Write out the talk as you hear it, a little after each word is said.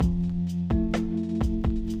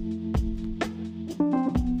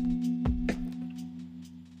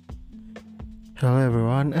Hello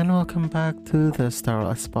everyone and welcome back to the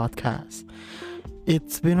Starless podcast.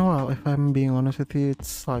 It's been a while, if I'm being honest with you.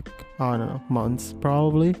 It's like, I don't know, months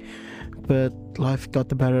probably. But life got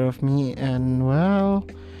the better of me and well,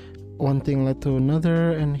 one thing led to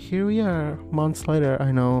another and here we are, months later. I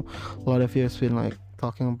know a lot of you have been like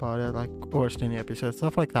talking about it, like worse than the episode,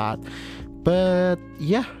 stuff like that. But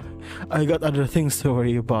yeah, I got other things to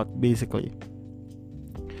worry about basically.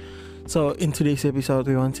 So in today's episode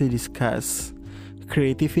we want to discuss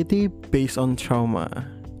creativity based on trauma.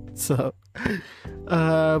 So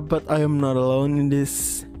but I am not alone in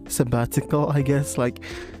this sabbatical, I guess. Like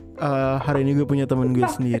hari ini gue punya teman gue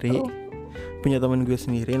sendiri.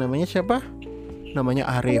 Namanya siapa? Namanya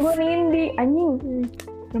Arif. Gue Nindi, anjing.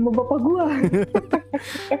 Nama bapak gue.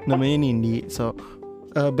 Namanya Nindi. So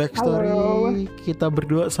backstory. Halo. Kita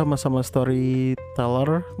berdua sama-sama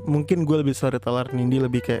storyteller. Mungkin gue lebih storyteller, Nindi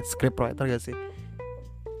lebih kayak scriptwriter gak sih?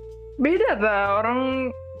 Beda lah orang.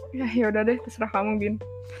 Ya udah deh, terserah kamu, Bin.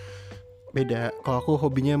 Beda. Kalau aku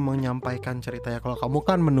hobinya menyampaikan cerita ya. Kalau kamu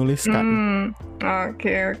kan menuliskan.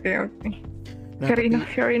 Oke. Nah,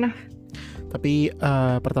 fair enough. Tapi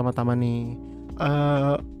pertama-tama nih,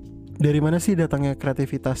 dari mana sih datangnya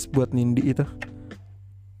kreativitas buat Nindi itu?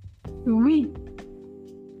 Wih,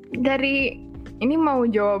 dari ini mau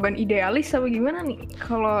jawaban idealis apa gimana nih?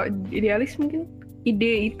 Kalau idealis mungkin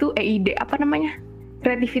ide apa namanya?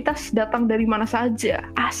 Kreativitas datang dari mana saja,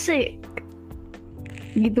 asik.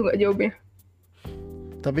 Gitu gak jawabnya?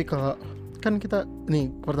 Tapi kalau kan kita nih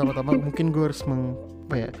pertama-tama mungkin gue harus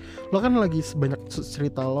lo kan lagi banyak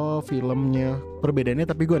cerita lo filmnya perbedaannya,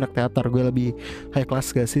 tapi gue anak teater, gue lebih high class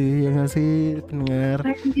gak sih, ya gak sih pendengar?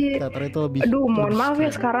 Teater itu lebih. Aduh, mohon maaf ya,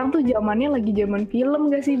 sekarang tuh zamannya lagi zaman film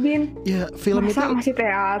gak sih, Bin? Ya film masa itu masih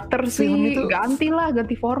teater sih,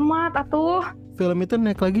 ganti format atuh. Film itu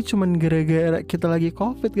naik lagi cuman gara-gara kita lagi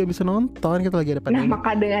covid gak bisa nonton, kita lagi ada pandemi. Nah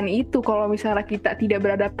maka dengan itu kalau misalnya kita tidak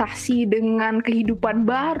beradaptasi dengan kehidupan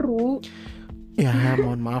baru, ya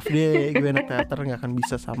mohon maaf deh, gue anak teater gak akan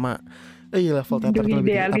bisa sama level teater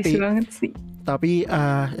lebih tinggi. Tapi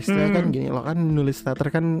istilahnya kan gini, lo kan nulis teater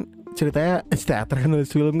kan ceritanya nulis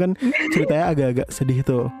film kan ceritanya agak-agak sedih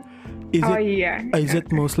tuh. Is it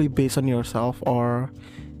mostly based on yourself or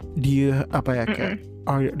do you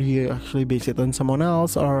do you actually base it on someone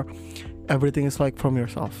else or everything is like from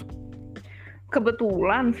yourself?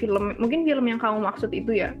 Kebetulan film yang kamu maksud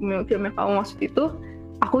itu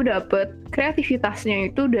aku dapet kreativitasnya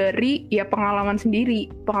itu dari pengalaman sendiri.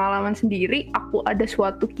 Aku ada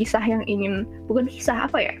suatu kisah yang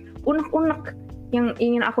unek-unek yang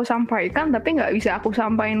ingin aku sampaikan tapi nggak bisa aku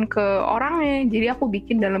sampaikan ke orangnya. Jadi aku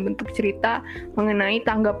bikin dalam bentuk cerita mengenai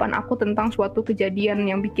tanggapan aku tentang suatu kejadian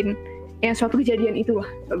yang bikin suatu kejadian itu.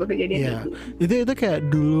 Itu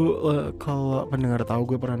kayak dulu kalau pendengar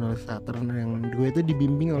tahu, gue pernah nulis teater yang gue itu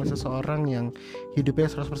dibimbing oleh seseorang yang hidupnya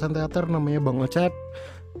 100% teater, namanya Bang Ocep.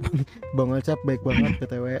 Bang Ocep baik banget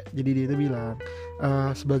BTW. Jadi dia itu bilang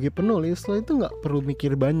sebagai penulis lo itu gak perlu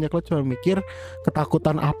mikir banyak, lo cuma mikir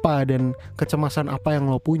ketakutan apa dan kecemasan apa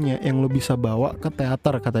yang lo punya, yang lo bisa bawa ke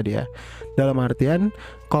teater, kata dia. Dalam artian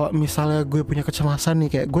kalau misalnya gue punya kecemasan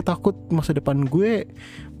nih, kayak gue takut masa depan gue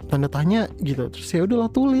tanda tanya gitu, terus ya udah lo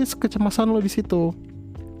tulis kecemasan lo di situ.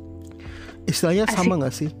 Istilahnya sama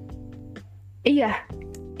nggak sih? Iya.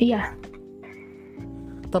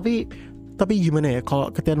 Tapi gimana ya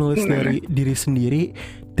kalau kita nulis dari diri sendiri,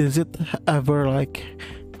 does it ever like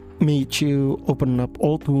made you open up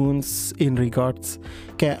old wounds in regards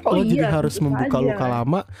kayak lo jadi harus membuka luka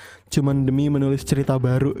lama cuman demi menulis cerita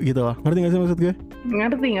baru gitu loh. Ngerti gak sih maksud gue?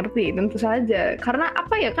 Ngerti, tentu saja. Karena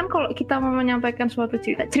kan kalau kita mau menyampaikan suatu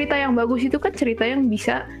cerita yang bagus itu kan cerita yang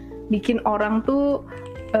bisa bikin orang tuh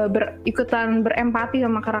ikutan berempati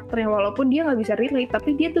sama karakternya, walaupun dia nggak bisa relate,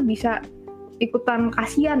 tapi dia tuh bisa ikutan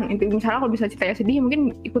kasihan. Itu misalnya kalau bisa ceritanya sedih,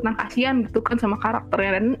 mungkin ikutan kasihan gitu kan sama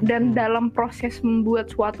karakternya. Dan dalam proses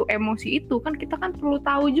membuat suatu emosi itu kan kita kan perlu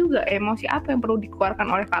tahu juga emosi apa yang perlu dikeluarkan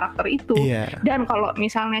oleh karakter itu. Dan kalau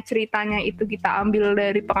misalnya ceritanya itu kita ambil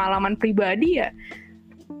dari pengalaman pribadi, ya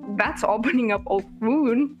that's opening up old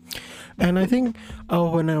wound. And I think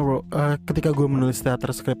when I wrote, ketika gue menulis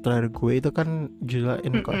teater script terakhir gue itu kan judulnya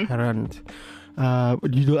Incoherent.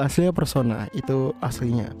 Judul aslinya Persona, itu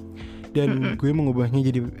aslinya. Dan gue mengubahnya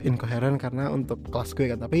jadi Incoherent karena untuk kelas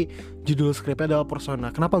gue kan. Tapi judul skripnya adalah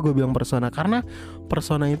Persona. Kenapa gue bilang Persona? Karena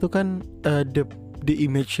persona itu kan the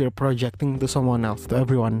image you're projecting to someone else, to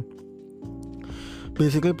everyone.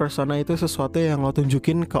 Basically persona itu sesuatu yang lo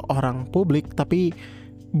tunjukin ke orang publik tapi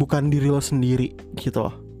bukan diri lo sendiri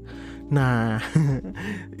gitu loh. Nah,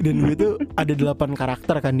 dan gue tuh ada 8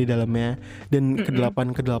 karakter kan di dalamnya. Dan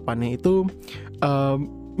kedelapannya itu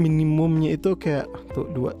minimumnya itu kayak tuh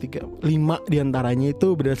 2, 3, 5 diantaranya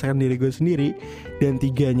itu berdasarkan diri gue sendiri, dan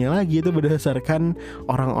 3-nya lagi itu berdasarkan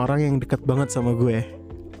orang-orang yang dekat banget sama gue.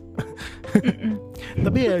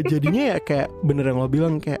 Tapi ya jadinya ya kayak bener yang lo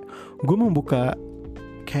bilang, kayak gue mau buka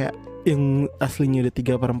kayak yang aslinya udah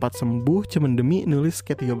 3/4 sembuh cuman demi nulis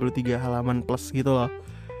kayak 33 halaman plus gitu loh.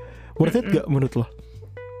 Worth it gak menurut lo?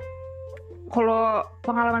 Kalau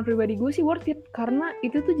pengalaman pribadi gue sih worth it, karena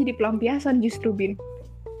itu tuh jadi pelampiasan justru, Bin.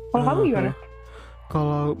 Kalau kamu gimana?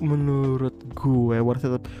 Kalau menurut gue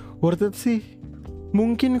worth it sih.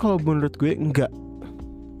 Mungkin kalau menurut gue enggak.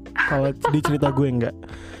 Kalau di cerita gue enggak.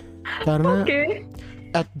 Karena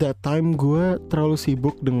at that time gue terlalu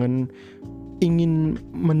sibuk dengan ingin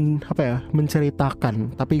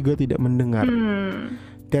menceritakan, tapi gue tidak mendengar.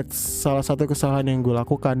 That's salah satu kesalahan yang gue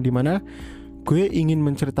lakukan, dimana gue ingin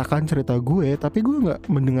menceritakan cerita gue, tapi gue nggak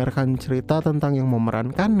mendengarkan cerita tentang yang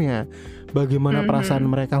memerankannya. Bagaimana perasaan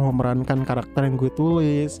mereka memerankan karakter yang gue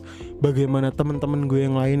tulis, bagaimana teman-teman gue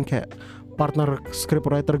yang lain kayak partner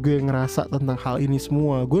scriptwriter gue yang ngerasa tentang hal ini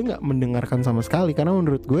semua. Gue nggak mendengarkan sama sekali, karena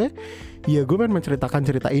menurut gue ya gue pengen menceritakan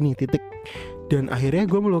cerita ini, titik. Dan akhirnya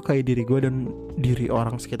gue melukai diri gue dan diri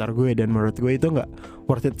orang sekitar gue, dan menurut gue itu nggak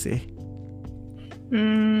worth it sih.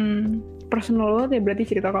 Personal banget ya berarti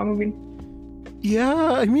cerita kamu, Bin.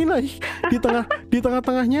 Ya, I mean like di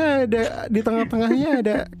tengah-tengahnya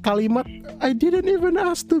ada kalimat I didn't even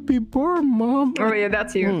ask to be born, mom. Oh yeah,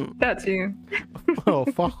 that's you. That's you. Oh,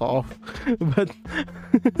 fuck off. But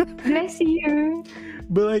bless you.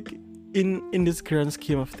 But like in this grand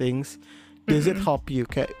scheme of things, does it help you?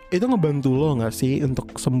 Kayak itu ngebantu lo nggak sih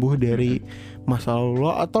untuk sembuh dari masa lalu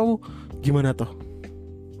lo, atau gimana tuh?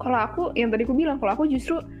 Kalau aku, yang tadi aku bilang, kalau aku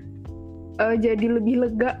justru jadi lebih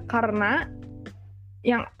lega, karena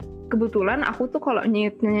yang kebetulan aku tuh kalau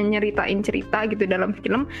nyeritain cerita gitu dalam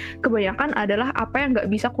film, kebanyakan adalah apa yang nggak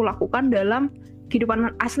bisa kulakukan dalam kehidupan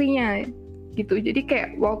aslinya gitu. Jadi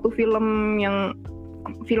kayak waktu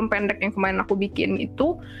film pendek yang kemarin aku bikin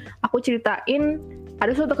itu, aku ceritain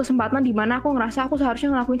ada suatu kesempatan di mana aku ngerasa aku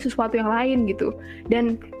seharusnya ngelakuin sesuatu yang lain gitu.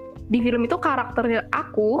 Dan di film itu karakter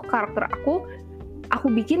aku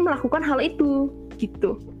bikin melakukan hal itu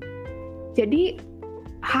gitu. Jadi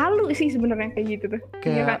halu sih sebenarnya kayak gitu tuh.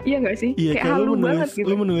 Iya nggak sih? Iya, kayak halu banget gitu.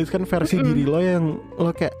 Lu menuliskan versi diri lo yang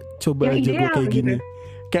lo kayak coba yang aja gue kayak gitu. gini.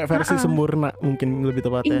 Kayak versi sempurna mungkin lebih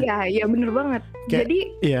tepatnya. Iya bener banget. Kayak, jadi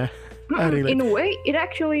in a way it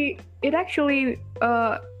actually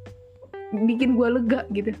bikin gue lega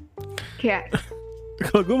gitu. Kayak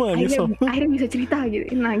kalau gue malah nyesel. Akhirnya bisa cerita gitu.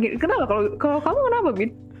 Nah, kenapa kalau kamu kenapa,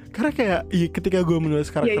 Bin? Karena kayak ketika gue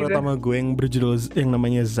menulis karakter utama gue yang berjudul yang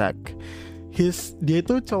namanya Zack, dia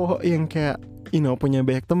itu cowok yang kayak punya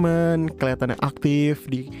banyak teman, kelihatannya aktif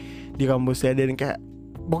di kampusnya, dan kayak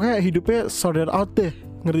pokoknya hidupnya sorted out deh,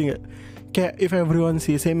 ngerti nggak? Kayak if everyone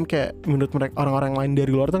sees him, kayak menurut mereka orang-orang lain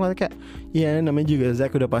dari luar tuh kayak ya namanya juga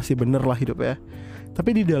Zack, udah pasti bener lah hidupnya.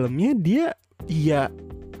 Tapi di dalamnya dia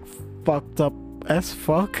fucked up as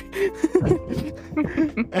fuck.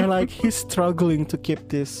 And like he's struggling to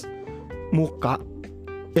keep this muka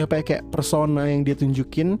kayak persona yang dia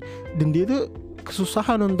tunjukin, dan dia tuh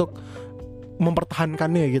kesusahan untuk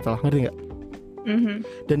mempertahankannya gitu lah, ngerti nggak?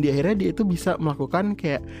 Dan di akhirnya dia itu bisa melakukan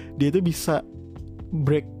kayak dia itu bisa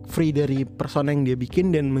break free dari persona yang dia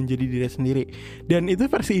bikin dan menjadi diri sendiri. Dan itu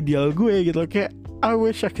versi ideal gue gitu, kayak I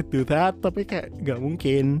wish I could do that, tapi kayak gak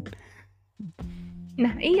mungkin.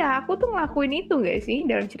 Nah iya, aku tuh ngelakuin itu gak sih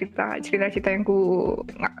dalam cerita yang aku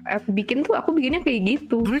bikin tuh, aku bikinnya kayak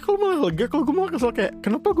gitu. Tapi kalau malah lega, kalau gue malah kesel kayak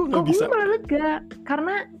kenapa gue nggak bisa? Gue malah lega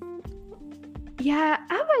karena ya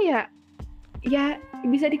apa ya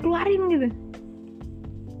bisa dikeluarin gitu.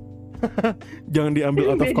 Jangan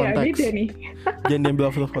diambil out of context. Beda nih. Jangan diambil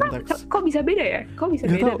out of context. Kok bisa beda ya? Kok bisa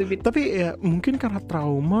gak beda tahu, tuh, Bit? Tapi ya mungkin karena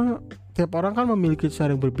trauma, tiap orang kan memiliki cara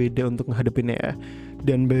yang berbeda untuk menghadapinya ya.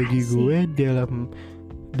 Dan bagi gue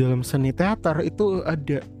dalam seni teater itu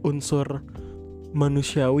ada unsur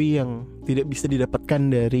manusiawi yang tidak bisa didapatkan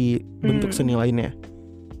dari bentuk seni lainnya.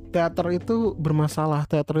 Teater itu bermasalah,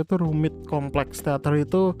 teater itu rumit, kompleks, teater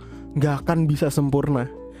itu gak akan bisa sempurna.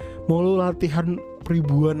 Mau lu latihan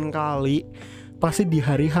ribuan kali, pasti di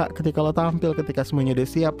hari H ketika lo tampil, ketika semuanya udah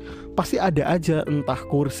siap, pasti ada aja entah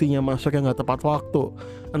kursinya masuk yang gak tepat waktu,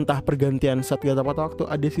 entah pergantian set gak tepat waktu.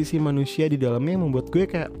 Ada sisi manusia di dalamnya yang membuat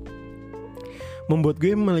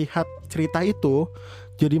gue melihat cerita itu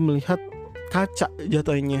jadi melihat kaca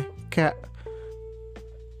jatuhnya. Kayak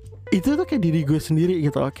itu tuh kayak diri gue sendiri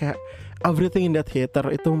gitu loh. Kayak everything in that theater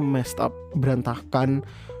itu messed up, berantakan,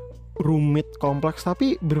 rumit, kompleks,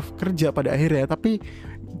 tapi bekerja pada akhirnya. Tapi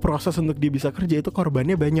proses untuk dia bisa kerja itu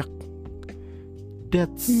korbannya banyak.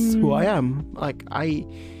 that's who I am. Like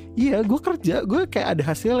iya, gue kerja, gue kayak ada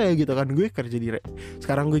hasilnya gitu kan. Gue kerja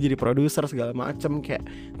sekarang gue jadi produser segala macem, kayak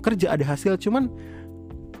kerja ada hasil. Cuman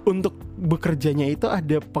untuk bekerjanya itu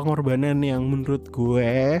ada pengorbanan yang menurut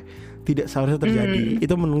gue tidak seharusnya terjadi.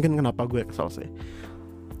 Itu mungkin kenapa gue kesal sih.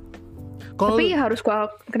 Tapi harus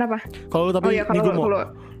kenapa? Kalau tapi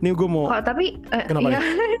nih gue mau. Tapi kenapa?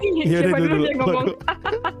 Iya, siapa dulu yang ngomong?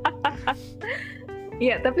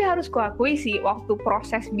 Iya, tapi harus kuakui sih waktu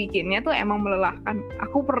proses bikinnya tuh emang melelahkan.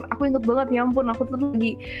 Aku inget banget, ya ampun, aku tuh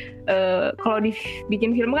lagi kalau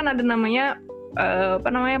bikin film kan ada namanya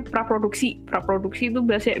praproduksi. Praproduksi itu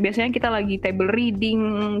biasanya kita lagi table reading,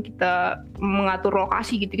 kita mengatur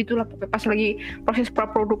lokasi gitu-gitulah. Pas lagi proses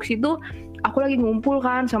praproduksi itu aku lagi ngumpul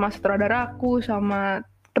kan sama sutradaraku, sama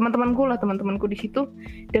teman-temanku di situ,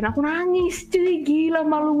 dan aku nangis, cuy, gila,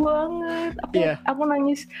 malu banget. Aku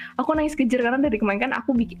nangis kejer karena dari kemarin kan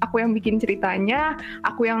aku yang bikin ceritanya,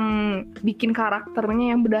 aku yang bikin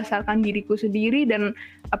karakternya yang berdasarkan diriku sendiri, dan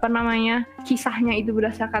kisahnya itu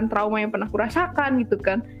berdasarkan trauma yang pernah aku rasakan gitu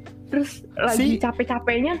kan. Terus lagi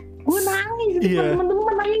capek-capeknya gue nangis,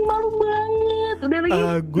 teman-teman nangis, malu banget. Udah lagi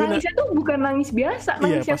nangisnya tuh bukan nangis biasa,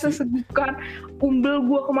 nangis yang sesegukan, umbel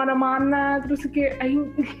gue kemana-mana, terus kayak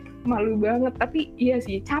malu banget. Tapi iya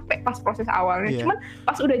sih, capek pas proses awalnya. Cuman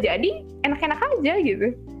pas udah jadi enak-enak aja gitu.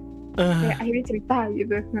 Kayak akhirnya cerita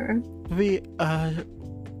gitu. Tapi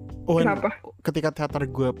kenapa? Ketika teater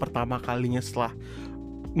gue pertama kalinya setelah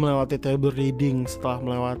melewati table reading, setelah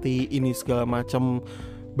melewati ini segala macam,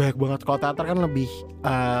 banyak banget. Kalau teater kan lebih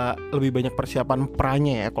banyak persiapan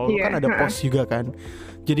perannya ya. Kalau kan ada post juga kan.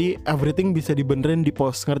 Jadi everything bisa dibenerin di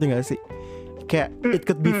post, ngerti gak sih? Kayak it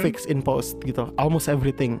could be fixed in post gitu. Almost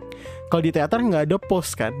everything. Kalau di teater nggak ada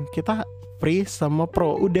post kan. Kita pre sama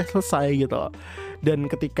pro udah selesai gitu. Dan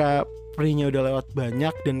ketika pre-nya udah lewat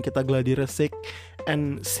banyak dan kita gladi resik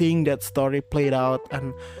and seeing that story played out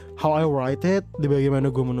and how I write it,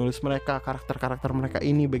 bagaimana gue menulis mereka, karakter-karakter mereka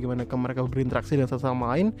ini, bagaimana mereka berinteraksi dengan satu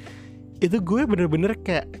sama lain, itu gue bener-bener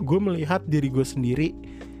kayak gue melihat diri gue sendiri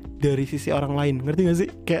dari sisi orang lain, ngerti gak sih?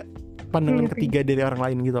 Kayak pandangan ketiga dari orang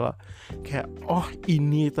lain gitu loh. Kayak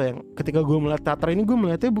ini itu yang ketika gue melihat teater ini, gue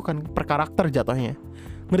melihatnya bukan per karakter jatuhnya,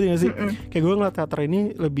 ngerti gak sih? Kayak gue ngeliat teater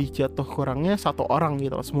ini lebih jatuh kurangnya satu orang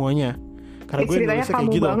gitu loh, semuanya. Karena gue nulisnya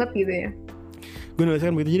kayak gitu banget gitu ya. Gue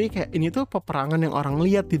nulisnya begitu. Jadi kayak ini tuh peperangan yang orang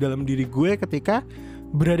lihat di dalam diri gue ketika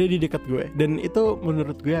berada di dekat gue. Dan itu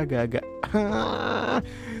menurut gue agak-agak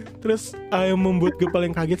Terus yang membuat gue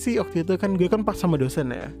paling kaget sih waktu itu kan, gue kan pas sama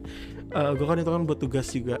dosen ya. Gue kan itu kan buat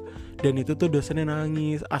tugas juga. Dan itu tuh dosennya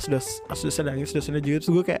nangis, dosen nangis, dosennya juga.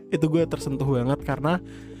 Terus gue kayak, itu gue tersentuh banget karena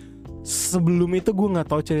sebelum itu gue gak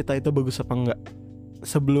tahu cerita itu bagus apa enggak.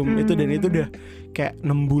 Sebelum itu, dan itu udah kayak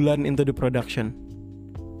 6 bulan into the production.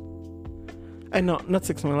 No, not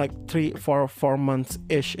 6 months, like 4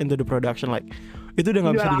 months-ish into the production. Like itu udah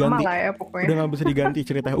gak bisa diganti ya, udah gak bisa diganti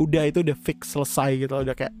ceritanya. Udah, itu udah fix, selesai gitu.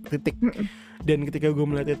 Udah kayak titik. Dan ketika gue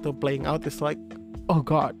melihat itu playing out, it's like, oh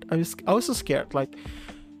god, I was so scared. Like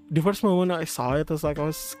the first moment I saw it, was like I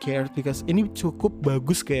was scared because ini cukup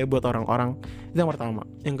bagus kayak buat orang-orang. Itu yang pertama.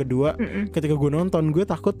 Yang kedua, ketika gue nonton, gue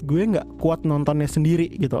takut gue gak kuat nontonnya sendiri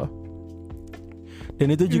gitu. Dan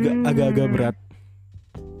itu juga agak-agak berat.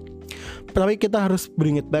 Tapi kita harus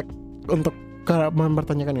bring it back untuk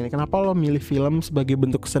mempertanyakan ini. Kenapa lo milih film sebagai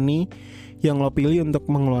bentuk seni yang lo pilih untuk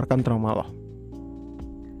mengeluarkan trauma lo?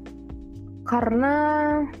 Karena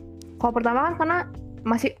kalau pertama kan karena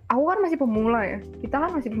aku kan masih pemula ya. Kita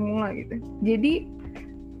kan masih pemula gitu. Jadi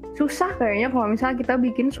susah kayaknya kalau misalnya kita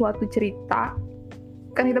bikin suatu cerita.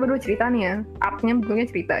 Kan kita berdua cerita nih ya. Artnya bentuknya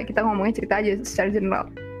cerita. Kita ngomongnya cerita aja secara general.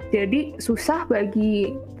 Jadi susah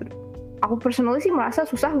bagi aku personally sih merasa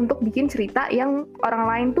susah untuk bikin cerita yang orang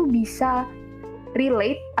lain tuh bisa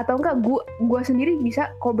relate, atau enggak gue sendiri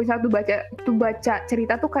bisa kalau bisa tuh baca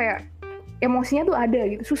cerita tuh kayak emosinya tuh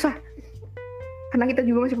ada gitu. Susah karena kita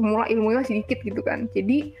juga masih pemula, ilmunya masih dikit gitu kan.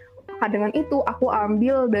 Jadi dengan itu aku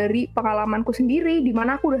ambil dari pengalamanku sendiri, di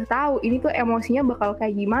mana aku udah tahu ini tuh emosinya bakal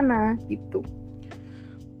kayak gimana gitu.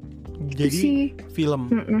 Jadi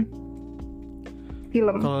film.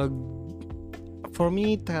 Film. Kalau for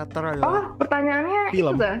me teater adalah pertanyaannya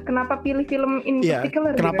film. Itu dah, kenapa pilih film in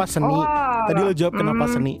particular? Kenapa gitu? Seni? Tadi lo jawab kenapa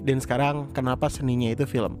seni, dan sekarang kenapa seninya itu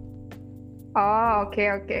film?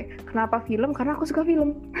 Oke. Kenapa film? Karena aku suka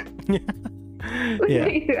film. Udah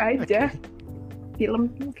itu aja.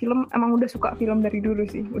 Film emang udah suka film dari dulu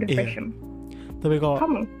sih, udah passion. Tapi kalau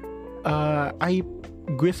kamu?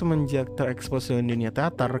 Gue semenjak terekspos dengan dunia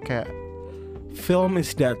teater, kayak film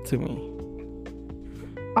is that to me.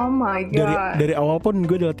 Oh my god. Dari awal pun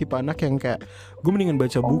gue adalah tipe anak yang kayak gue mendingan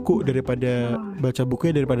baca buku daripada baca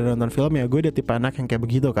bukunya daripada nonton film ya. Gue udah tipe anak yang kayak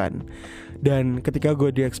begitu kan. Dan ketika gue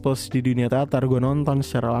diekspos di dunia teater, gue nonton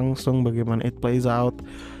secara langsung bagaimana it plays out.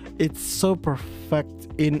 It's so perfect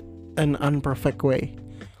in an unperfect way.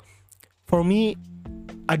 For me,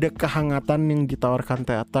 ada kehangatan yang ditawarkan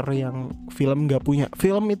teater yang film gak punya.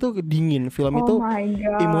 Film itu dingin, film itu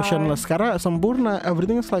emotionless karena sempurna.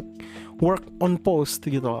 Everything is like work on post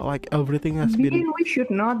gitu. Like everything has been. We should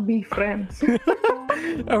not be friends.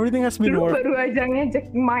 Everything has been work. Baru aja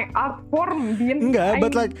ngejek my art form, Bin. Enggak,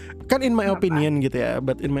 but like kan in my opinion gitu ya.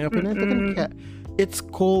 But in my opinion itu kan kayak it's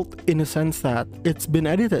cold in a sense that it's been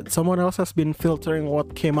edited. Someone else has been filtering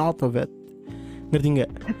what came out of it. Ngerti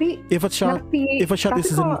nggak? Tapi if a shot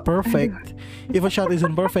isn't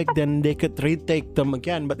perfect, then they could retake them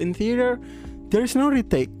again. But in theater, there is no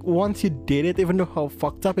retake. Once you did it, even though how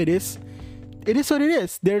fucked up it is what it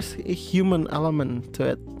is. There's a human element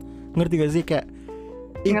to it. Ngerti gak sih kayak?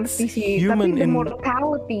 Ngerti sih. Tapi the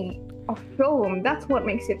mortality of film, that's what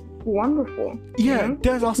makes it wonderful. Yeah,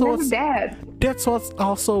 that's also what's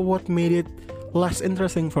also what made it less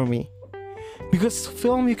interesting for me. Because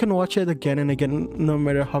film, you can watch it again and again, no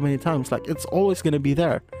matter how many times. Like, it's always gonna be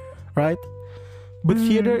there, right? But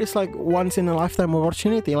theater is like once in a lifetime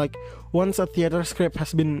opportunity. Like, once a theater script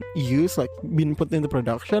has been used, like, been put into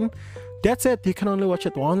production, that's it. You can only watch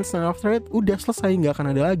it once, and after it, udah selesai, nggak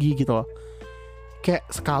akan ada lagi gitu loh. Kayak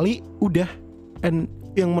sekali, udah. And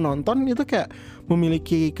yang menonton itu kayak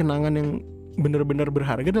memiliki kenangan yang benar-benar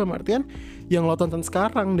berharga dalam artian yang lo tonton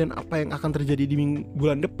sekarang dan apa yang akan terjadi di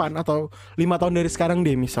bulan depan atau 5 tahun dari sekarang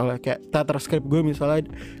deh, misalnya kayak teater script gue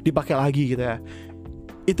misalnya dipakai lagi gitu ya,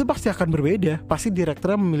 itu pasti akan berbeda. Pasti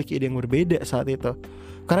direkturnya memiliki ide yang berbeda saat itu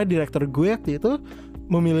karena direktur gue waktu itu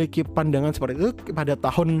memiliki pandangan seperti itu pada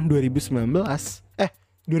tahun 2020.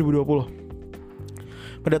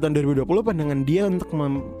 Pada tahun 2020 pandangan dia untuk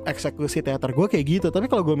mengeksekusi teater gue kayak gitu. Tapi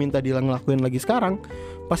kalau gue minta dia ngelakuin lagi sekarang,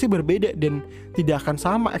 pasti berbeda dan tidak akan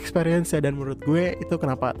sama experience-nya. Dan menurut gue itu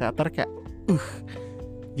kenapa teater kayak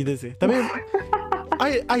gitu sih. Tapi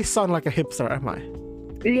I sound like a hipster, am I?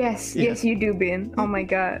 Yes you do, Ben. Oh my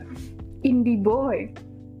god, indie boy.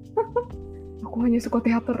 Aku hanya suka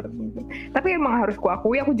teater. Tapi emang harus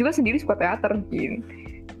kuakui, aku juga sendiri suka teater, Ben.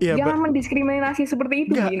 Yeah, jangan mendiskriminasi seperti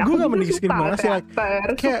itu. Gue gak mendiskriminasi.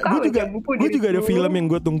 Kayak gue juga ada film yang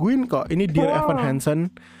gue tungguin kok. Ini Dear Evan Hansen.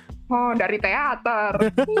 Oh, dari teater.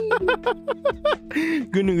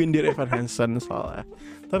 Gue nungguin Dear Evan Hansen soalnya.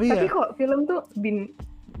 Tapi kok film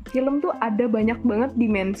tuh ada banyak banget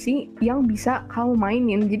dimensi yang bisa kamu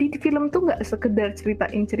mainin. Jadi di film tuh gak sekedar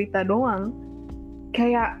ceritain cerita doang.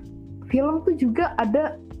 Kayak film tuh juga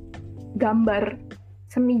ada gambar,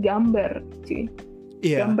 seni gambar, cuy.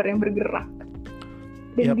 Gambar yang bergerak.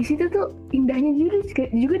 Dan di situ tuh indahnya juga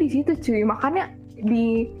di situ, cuy. Makanya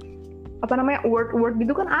di word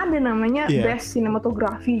gitu kan ada namanya best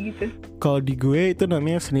cinematography gitu. Kalau di gue itu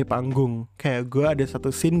namanya seni panggung. Kayak gue ada satu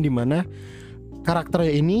scene di mana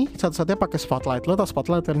karakternya ini satu-satunya pakai spotlight. Lo tau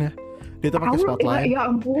spotlight kan ya? Dia tuh pakai spotlight. Ya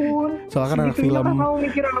ampun. Soalnya kan anak film. Kan kamu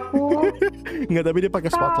mikir aku. Enggak, tapi dia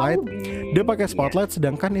pakai spotlight. Dia pakai spotlight,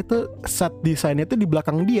 sedangkan itu set desainnya itu di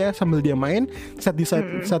belakang dia sambil dia main. Set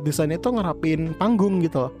desainnya itu ngerapin panggung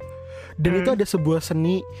gitu loh. Dan itu ada sebuah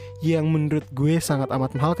seni yang menurut gue sangat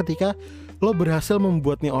amat mahal ketika lo berhasil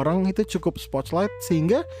membuat nih orang itu cukup spotlight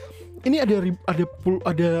sehingga ini ada 5-6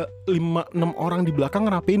 orang di belakang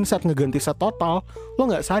ngerapin set, ngeganti set total. Lo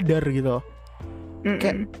nggak sadar gitu loh.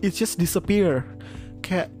 Kayak it just disappear.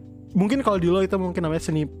 Kayak mungkin kalau di lo itu mungkin namanya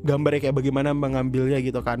seni gambar ya, kayak bagaimana mengambilnya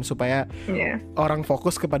gitu kan supaya orang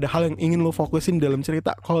fokus kepada hal yang ingin lo fokusin dalam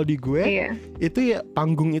cerita. Kalau di gue itu ya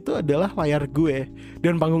panggung itu adalah layar gue,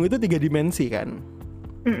 dan panggung itu 3 dimensi kan.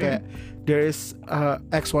 Kayak there is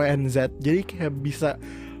X, Y, and Z. Jadi kayak bisa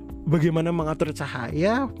bagaimana mengatur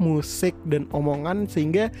cahaya, musik, dan omongan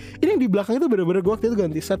sehingga ini yang di belakang itu bener-bener gue waktu itu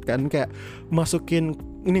ganti set kan, kayak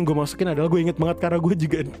ini yang gue masukin adalah, gue inget banget karena gue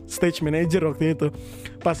juga stage manager waktu itu.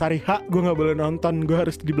 Pas hari H gue nggak boleh nonton, gue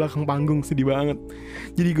harus di belakang panggung, sedih banget.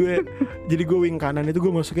 Jadi gue wing kanan itu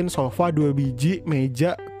gue masukin sofa 2 biji,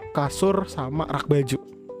 meja, kasur, sama rak baju.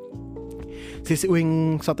 Sisi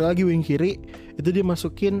wing satu lagi, wing kiri itu dia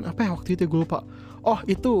masukin apa ya waktu itu gue lupa. Oh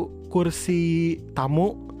itu kursi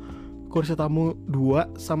tamu 2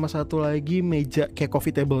 sama satu lagi meja kayak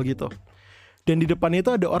coffee table gitu. Dan di depannya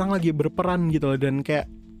itu ada orang lagi berperan gitu loh. Dan kayak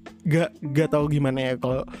gak tahu gimana ya,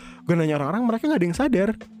 kalau gue nanya orang-orang, mereka gak ada yang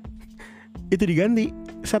sadar itu diganti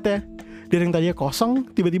setnya. dari yang tadinya kosong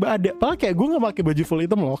tiba-tiba ada. Padahal kayak gue gak pakai baju full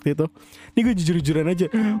hitam loh waktu itu. Ini gue jujur-jujuran aja,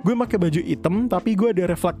 gue pakai baju hitam tapi gue ada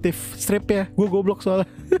reflektif strip ya. Gue goblok soalnya.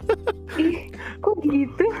 Ih, kok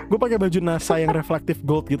gitu? Gue pakai baju NASA yang reflektif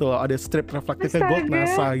gold gitu loh, ada strip reflektifnya gold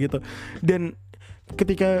NASA gitu. Dan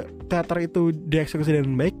ketika teater itu dieksekusi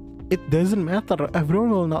dengan baik, it doesn't matter, everyone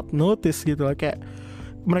will not notice gitu loh. Kayak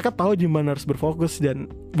mereka tahu di mana harus berfokus. Dan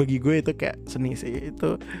bagi gue itu kayak seni sih.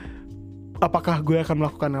 Itu apakah gue akan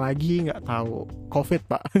melakukannya lagi nggak tahu, COVID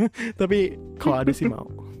pak. Tapi kalau ada sih mau.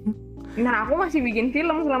 Nah, aku masih bikin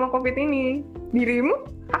film selama COVID ini. Dirimu?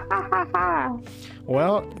 Hahaha.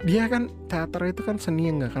 Well, dia kan teater itu kan seni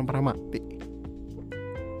yang nggak akan pernah mati.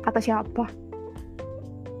 Kata siapa?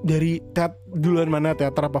 Dari duluan mana,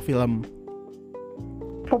 teater apa film?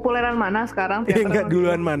 Populeran mana sekarang? Teater Enggak,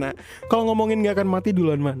 duluan mana? Kalau ngomongin nggak akan mati,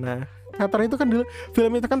 duluan mana? Teater itu kan dulu,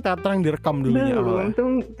 film itu kan teater yang direkam dulunya. Belum,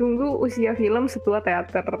 tunggu usia film setua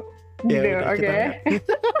teater. Gitu, ya, oke.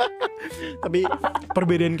 Tapi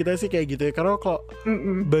perbedaan kita sih kayak gitu ya. Karena kalau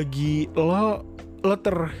bagi lo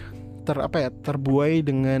terbuai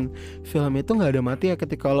dengan film itu nggak ada mati ya.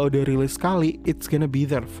 Ketika lo udah rilis sekali, it's gonna be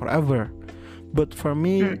there forever. But for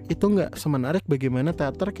me itu nggak semenarik bagaimana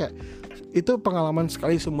teater kayak itu pengalaman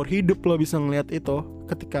sekali seumur hidup. Lo bisa ngeliat itu,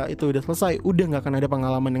 ketika itu udah selesai udah nggak akan ada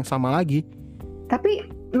pengalaman yang sama lagi. Tapi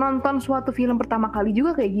nonton suatu film pertama kali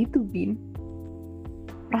juga kayak gitu, Bin.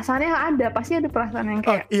 Perasaannya ada, pasti ada perasaan yang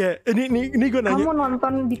kayak iya, ini gue nanya. Kamu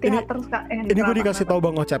nonton di teater sekarang. Ini gue dikasih tahu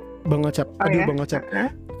Bang Ocep. Bang Ocep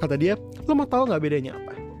kata dia, lo mau tahu nggak bedanya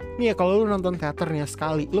apa? Nih ya, kalau lo nonton teaternya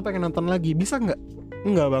sekali, lo pengen nonton lagi, bisa nggak?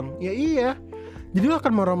 Enggak bang. Ya iya. Jadi lo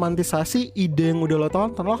akan meromantisasi ide yang udah lo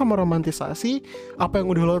tonton. Lo akan meromantisasi apa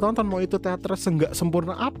yang udah lo tonton. Mau itu teater senggak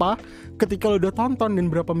sempurna apa, ketika lo udah tonton dan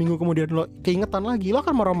berapa minggu kemudian lo keingetan lagi, lo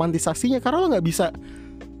akan meromantisasinya. Karena lo gak bisa,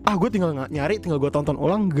 gue tinggal nyari, tinggal gue tonton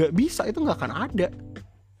ulang. Gak bisa, itu gak akan ada.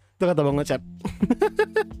 Itu kata Bang Ngecep.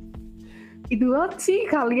 Itu banget sih,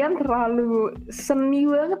 kalian terlalu seni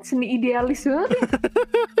banget, seni idealis banget.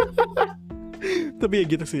 Tapi ya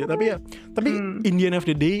gitu sih. Tapi in the end of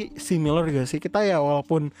the day similar gak sih? Kita ya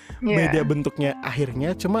walaupun beda bentuknya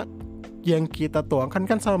akhirnya, cuma yang kita tuangkan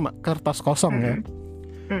kan sama, kertas kosong ya.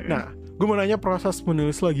 Nah, gue mau nanya proses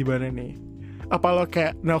menulis lo gimana nih? Apa lo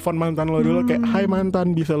kayak nelpon mantan lo dulu kayak, hai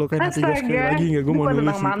mantan, bisa lo kayak nanti sekali lagi gak? Gue mau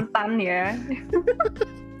nulis tentang mantan ya.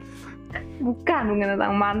 bukan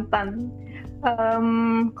tentang mantan.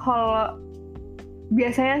 Kalau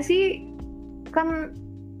biasanya sih kan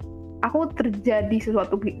aku terjadi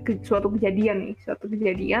suatu kejadian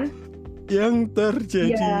yang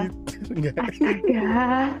terjadi.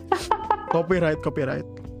 Astaga. Copyright.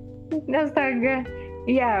 Astaga.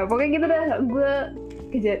 Iya, pokoknya gitu dah.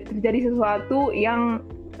 Terjadi sesuatu yang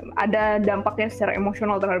ada dampaknya secara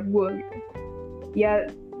emosional terhadap gue gitu. Ya,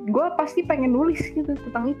 gue pasti pengen nulis gitu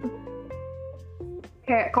tentang itu.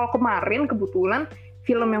 Kayak kalau kemarin kebetulan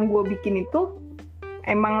film yang gue bikin itu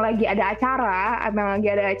emang lagi ada acara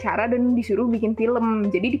dan disuruh bikin film.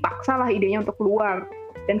 Jadi dipaksa lah idenya untuk keluar.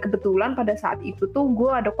 Dan kebetulan pada saat itu tuh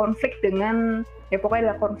gue ada konflik dengan, ya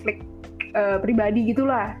pokoknya ada konflik pribadi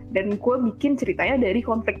gitulah. Dan gue bikin ceritanya dari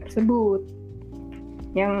konflik tersebut.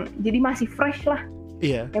 Yang jadi masih fresh lah.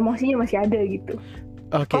 Iya. Emosinya masih ada gitu.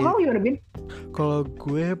 Oke. Kalau gimana, Bin? Kalau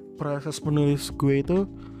gue, proses menulis gue itu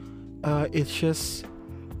it's just,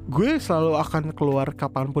 gue selalu akan keluar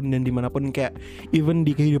kapanpun dan dimanapun. Kayak even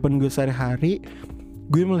di kehidupan gue sehari-hari,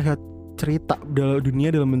 gue melihat cerita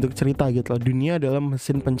dunia dalam bentuk cerita gitu loh. Dunia adalah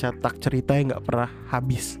mesin pencetak cerita yang gak pernah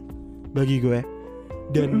habis bagi gue.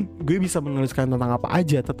 Dan gue bisa menuliskan tentang apa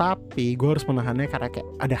aja, tetapi gue harus menahannya karena kayak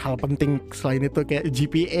ada hal penting selain itu, kayak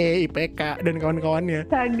GPA, IPK, dan kawan-kawannya.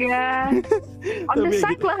 Astaga.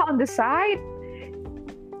 On the side.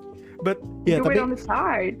 But ya,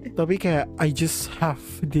 tapi kayak I just have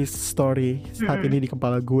this story saat ini di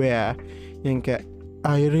kepala gue ya, yang kayak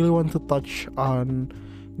I really want to touch on,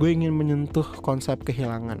 gue ingin menyentuh konsep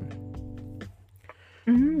kehilangan.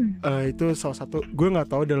 Itu salah satu, gue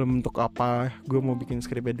nggak tahu dalam bentuk apa. Gue mau bikin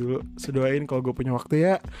skripnya dulu, sedoain kalau gue punya waktu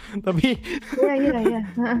ya. Tapi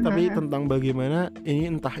tapi tentang bagaimana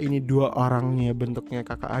ini, entah ini dua orangnya bentuknya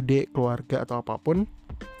kakak adik, keluarga atau apapun,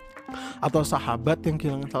 atau sahabat yang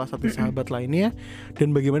kehilangan salah satu sahabat lainnya,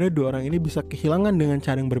 dan bagaimana dua orang ini bisa kehilangan dengan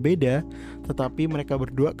cara yang berbeda, tetapi mereka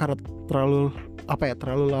berdua karena terlalu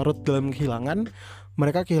larut dalam kehilangan,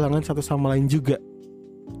 mereka kehilangan satu sama lain juga.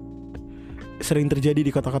 Sering terjadi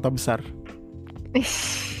di kota-kota besar.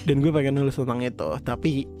 Dan gue pengen nulis tentang itu,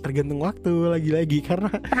 tapi tergantung waktu lagi-lagi.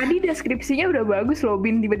 Karena tadi deskripsinya udah bagus loh,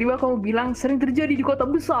 Bin. Tiba-tiba kamu bilang sering terjadi di kota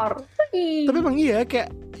besar. Tapi emang iya,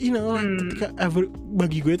 kayak ketika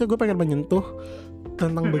bagi gue itu, gue pengen menyentuh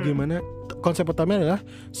tentang bagaimana konsep utamanya adalah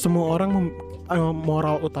semua orang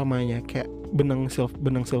moral utamanya kayak benang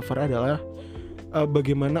silver adalah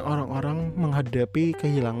bagaimana orang-orang menghadapi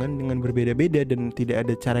kehilangan dengan berbeda-beda dan tidak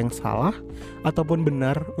ada cara yang salah ataupun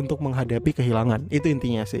benar untuk menghadapi kehilangan. Itu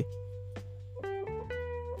intinya sih.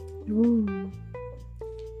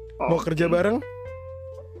 Mau kerja bareng?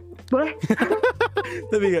 Boleh.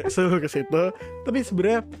 Tapi gak seru ke situ. Tapi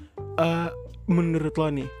sebenarnya menurut lo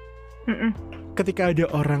nih, ketika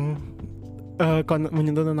ada orang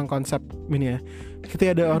menyentuh tentang konsep ini ya,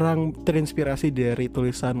 ketika ada orang terinspirasi dari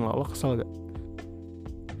tulisan lo kesel gak?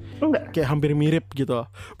 Enggak. Kayak hampir mirip gitu.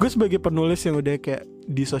 Gue sebagai penulis yang udah kayak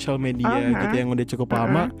di sosial media gitu, yang udah cukup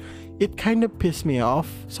lama, it kind of piss me off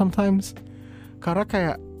sometimes. Karena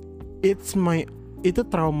kayak itu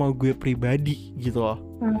trauma gue pribadi gitu loh.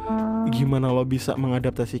 Gimana lo bisa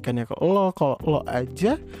mengadaptasikannya ke lo kalau lo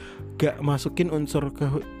aja gak masukin unsur ke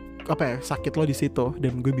sakit lo di situ,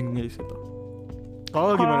 dan gue bingungnya di situ.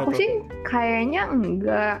 Kalau gimana aku tuh? Sih kayaknya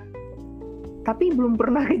enggak. Tapi belum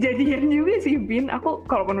pernah kejadian juga sih, Bin. Aku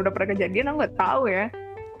kalaupun udah pernah kejadian aku nggak tahu ya.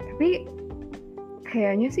 Tapi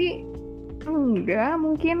kayaknya sih enggak,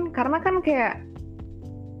 mungkin karena kan kayak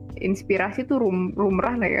inspirasi tuh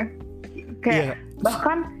lumrah lah ya. Kayak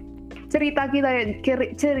bahkan cerita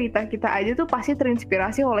kita aja tuh pasti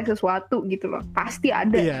terinspirasi oleh sesuatu gitu loh. Pasti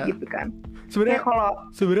ada gitu kan. Sebenarnya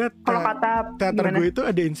kalau kata teater gimana? gue itu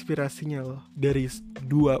ada inspirasinya loh dari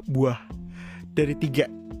dua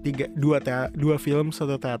film,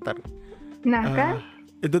 satu teater. Nah kan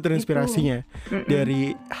itu terinspirasinya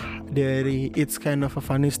dari It's Kind of a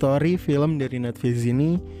Funny Story, film dari Netflix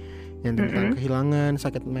ini yang tentang kehilangan,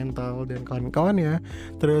 sakit mental dan kawan-kawan ya.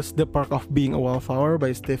 Terus The Perk of Being a Wallflower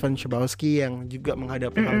by Stephen Chbosky yang juga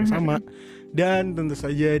menghadapi hal yang sama. Dan tentu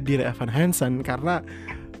saja Dari Evan Hansen, karena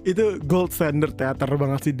itu gold standard teater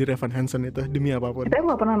banget sih Dari Evan Hansen itu, demi apapun. Kita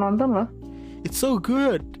gak pernah nonton loh. It's so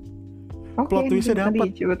good. Plot twistnya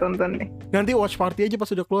dapat. Coba tonton deh. Nanti watch party aja pas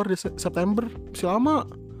udah keluar di September. Masih lama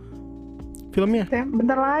filmnya.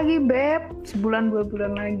 Bentar lagi, Beb. 1-2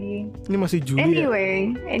 bulan lagi. Ini masih Juli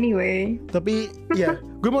Anyway. Tapi ya,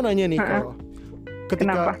 gue mau nanya nih kalau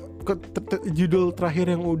ketika judul terakhir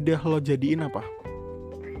yang udah lo jadiin apa?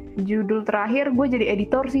 Judul terakhir gue jadi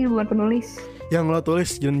editor sih, bukan penulis. Yang lo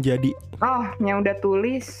tulis dan jadi? Oh, yang udah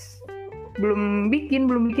tulis belum bikin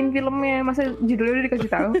filmnya, masa judulnya udah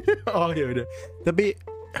dikasih tahu. Oh ya udah. Tapi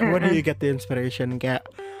where do you get the inspiration? Kayak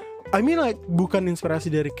I mean like bukan inspirasi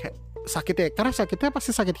dari kayak sakitnya, karena sakitnya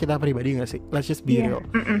pasti sakit kita pribadi gak sih? Let's just be real.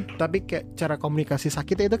 Tapi kayak cara komunikasi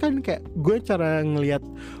sakitnya itu kan kayak gue cara ngelihat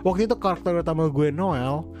waktu itu karakter utama gue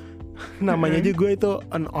Noel, namanya aja gue itu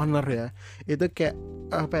an honor ya. Itu kayak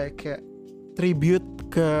kayak tribute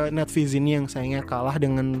ke Netflix ini yang sayangnya kalah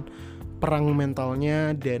dengan perang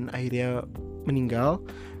mentalnya dan akhirnya meninggal.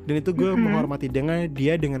 Dan itu gue menghormati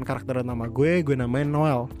dia dengan karakter nama gue namain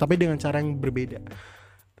Noel, tapi dengan cara yang berbeda.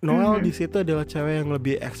 Noel di situ adalah cewek yang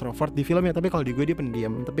lebih ekstrovert di filmnya, tapi kalau di gue dia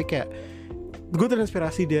pendiam. Tapi kayak gue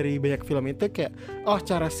terinspirasi dari banyak film itu, kayak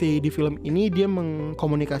cara di film ini dia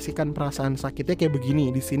mengkomunikasikan perasaan sakitnya kayak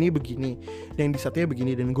begini, di sini begini, yang di satunya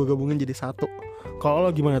begini, dan gue gabungin jadi satu. Kalau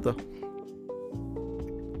lo gimana tuh?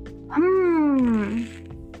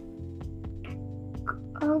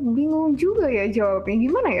 Bingung juga ya jawabnya,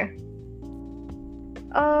 gimana ya?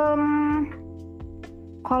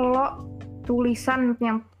 Kalau tulisan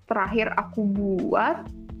yang terakhir aku buat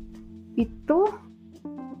itu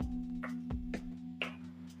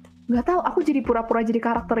nggak tahu, aku jadi pura-pura jadi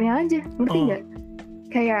karakternya aja, ngerti nggak?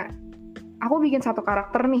 Kayak aku bikin satu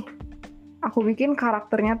karakter nih, aku bikin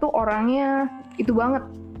karakternya tuh orangnya itu banget,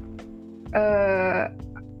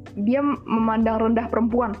 dia memandang rendah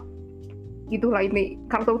perempuan. Itulah ini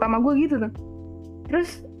karakter utama gue gitu tuh.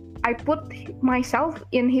 Terus I put myself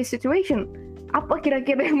in his situation. Apa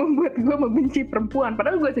kira-kira yang membuat gue membenci perempuan?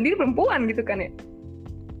 Padahal gue sendiri perempuan gitu kan ya.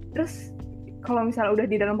 Terus kalau misalnya udah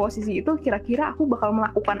di dalam posisi itu, kira-kira aku bakal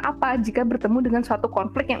melakukan apa jika bertemu dengan suatu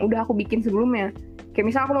konflik yang udah aku bikin sebelumnya.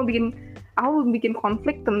 Kayak misalnya aku mau bikin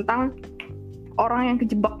konflik tentang orang yang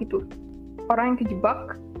kejebak gitu. Orang yang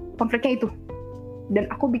kejebak, konfliknya itu.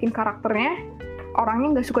 Dan aku bikin karakternya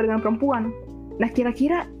orangnya nggak suka dengan perempuan. Nah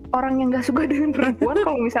kira-kira orang yang nggak suka dengan perempuan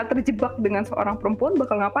kalau misalnya terjebak dengan seorang perempuan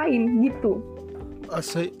bakal ngapain gitu?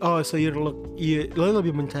 So lo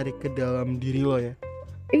lebih mencari ke dalam diri lo ya?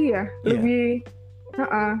 Iya, lebih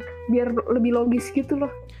biar lebih logis gitu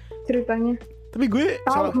loh ceritanya. Tapi gue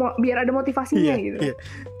biar ada motivasinya gitu. Iya.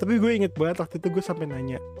 Tapi gue inget banget waktu itu gue sampai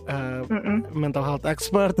nanya mental health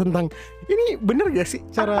expert tentang ini bener gak sih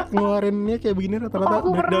cara ngeluarinnya kayak begini rata-rata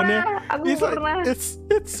breakdownnya. Aku pernah.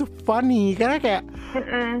 It's funny karena kayak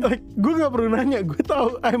like, gue gak perlu nanya, gue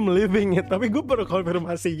tahu I'm living it, tapi gue perlu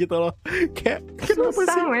konfirmasi gitu loh. Kayak kenapa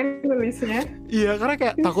sih nulisnya? Iya, karena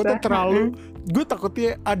kayak takutnya terlalu, gue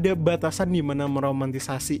takutnya ada batasan di mana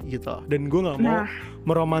meromantisasi gitu. Dan gue gak mau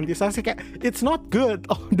meromantisasi kayak it's not good.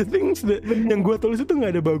 Oh, the things yang gue tulis itu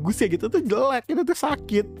gak ada bagusnya gitu, itu jelek, itu tuh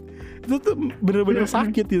sakit, itu tuh bener-bener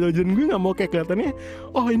sakit gitu. Dan gue gak mau kayak kelihatannya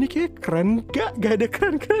oh ini kayak keren, gak ada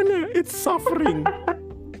keren-kerennya, it's suffering.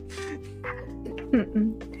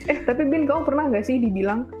 Tapi Bin, kamu pernah gak sih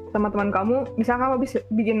dibilang sama teman kamu, misalnya kamu habis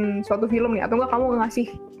bikin suatu film nih, atau enggak kamu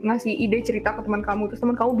ngasih ide cerita ke teman kamu, terus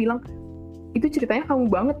teman kamu bilang itu ceritanya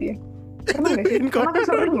kamu banget ya? Pernah gak sih? Karena kan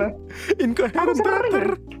sering loh. Kamu sering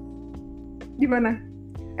gak? Gimana?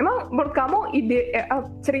 Emang menurut kamu ide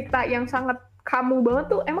cerita yang sangat kamu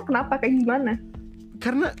banget tuh emang kenapa, kayak gimana?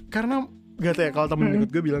 Karena gak tau ya, kalau temen deket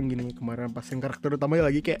gue bilang gini kemarin pas yang karakter utamanya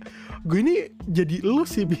lagi kayak gue ini jadi lo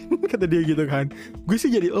sih Bin, kata dia gitu kan, gue sih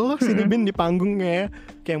jadi lo sih Bin di panggungnya,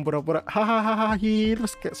 kayak yang pura-pura hahaha,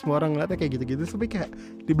 terus kayak semua orang ngeliatnya kayak gitu-gitu, tapi kayak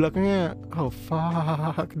di belakangnya oh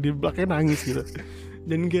fuck, di belakangnya nangis gitu.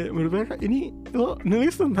 Dan kayak menurut mereka ini lo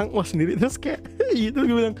nulis tentang lo sendiri, terus kayak gitu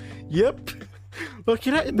gue bilang yep. Lo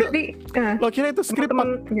kira itu skrip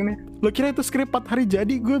lo kira itu skrip 4 hari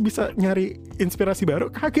jadi gue bisa nyari inspirasi baru?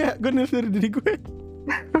 Kagak, gue nulis dari diri gue.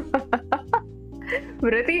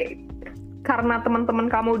 Berarti karena teman-teman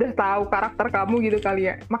kamu udah tahu karakter kamu gitu kali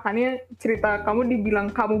ya, makanya cerita kamu dibilang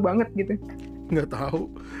kamu banget gitu. Nggak tahu.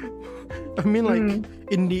 I mean like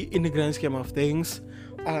in the grand scheme of things,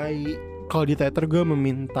 kalau di teater gue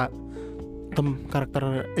meminta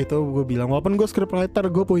karakter itu, gue bilang walaupun gue scriptwriter,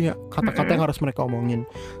 gue punya kata-kata yang harus mereka omongin,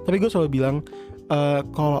 tapi gue selalu bilang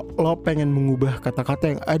kalau lo pengen mengubah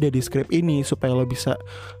kata-kata yang ada di skrip ini supaya lo bisa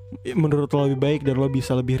menurut lo lebih baik dan lo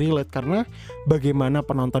bisa lebih relate, karena bagaimana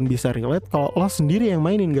penonton bisa relate kalau lo sendiri yang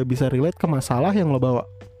mainin gak bisa relate ke masalah yang lo bawa.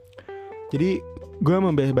 Jadi gue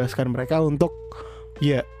membebaskan mereka untuk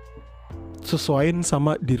ya sesuaiin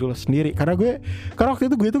sama diri lo sendiri, karena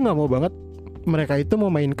waktu itu gue tuh nggak mau banget mereka itu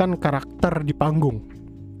memainkan karakter di panggung.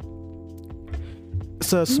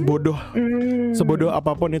 Sebodoh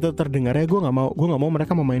apapun itu terdengarnya, gue nggak mau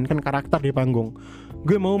mereka memainkan karakter di panggung.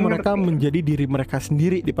 Gue mau mereka menjadi diri mereka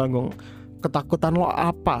sendiri di panggung. Ketakutan lo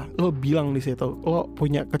apa, lo bilang di situ. Lo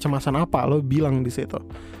punya kecemasan apa, lo bilang di situ.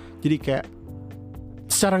 Jadi kayak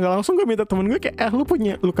secara nggak langsung gue minta temen gue kayak lo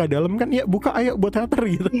punya luka dalam kan, ya buka ayo buat teater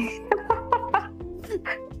gitu.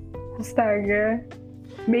 Astaga,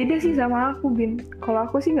 beda sih sama aku Bin. Kalau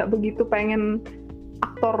aku sih nggak begitu pengen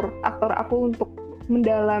aktor aku untuk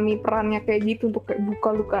mendalami perannya kayak gitu, untuk kayak buka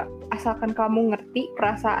luka. Asalkan kamu ngerti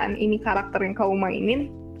perasaan ini karakter yang kamu mainin,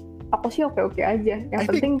 aku sih oke aja. Yang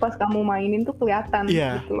penting pas kamu mainin tuh kelihatan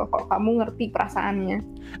gitu loh, kalau kamu ngerti perasaannya.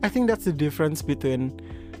 I think that's the difference between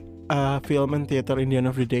film and theater in the end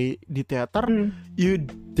of the day. Di teater you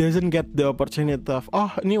doesn't get the opportunity of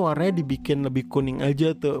ini warnanya dibikin lebih kuning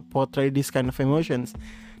aja to portray this kind of emotions.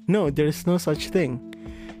 No, there is no such thing.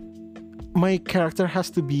 My character has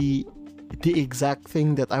to be the exact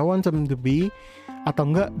thing that I want them to be, atau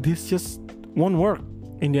enggak this just won't work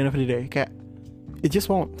in the end of the day. Kayak it just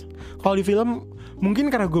won't. Kalau di film mungkin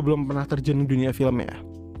karena gue belum pernah terjun di dunia film ya.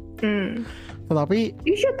 Tetapi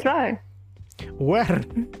you should try. Where?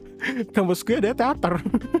 Kampus gue ada teater.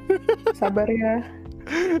 Sabar ya.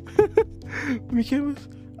 Mikir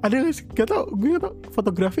ada nggak sih? Gak tau, gue gak tau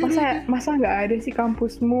fotografi. Masa nggak ada sih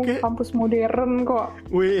kampusmu? Kayak kampus modern kok.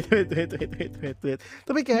 Wait.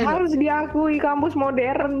 Tapi kayak harus diakui kampus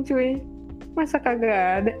modern cuy. Masa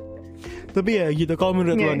kagak ada? Tapi ya gitu. Kalau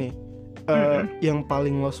menurut lo nih, yang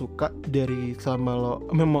paling lo suka dari selama lo,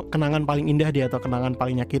 memang kenangan paling indah dia atau kenangan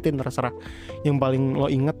paling nyakitin terserah, yang paling lo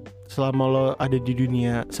inget selama lo ada di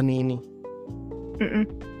dunia seni ini,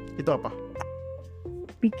 itu apa?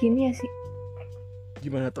 Bikinnya sih.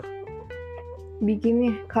 Gimana tuh?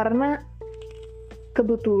 Bikinnya, karena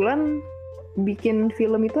kebetulan bikin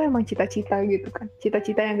film itu emang cita-cita gitu kan,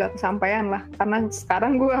 cita-cita yang gak kesampaian lah, karena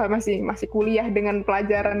sekarang gue masih kuliah dengan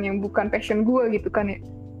pelajaran yang bukan passion gue gitu kan ya.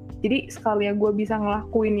 Jadi sekalinya gue bisa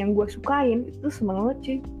ngelakuin yang gue sukain, itu seneng banget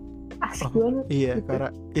cuy, asik banget. Iya gitu. Karena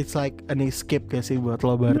it's like an escape gak sih buat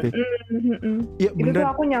lo berarti? Iya beneran. Itu tuh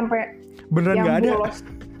aku nyampe beneran gak ada.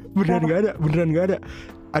 Beneran gak ada.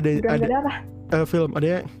 Ada apa? Film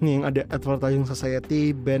ada yang ada advertising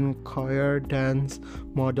society, band, choir, dance,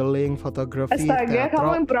 modeling, fotografi, astaga,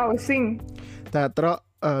 kamu yang browsing. Teatro,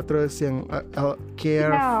 terus yang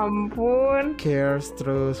care, Ya ampun. cares,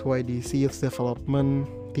 terus YDC, Youth Development,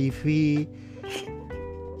 TV,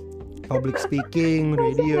 public speaking,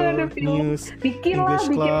 radio, news, Bikin English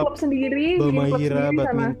club, klub sendiri, bikin klub Bamaira, sendiri sana.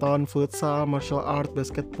 badminton, futsal, martial art,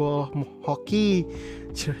 basketball, hoki,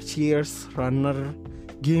 cheers, runner,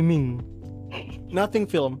 gaming. Nothing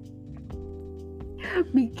film.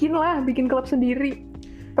 Bikin klub sendiri.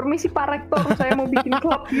 Permisi Pak Rektor, saya mau bikin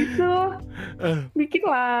klub gitu.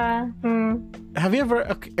 Bikinlah. Have you ever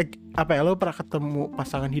lo pernah ketemu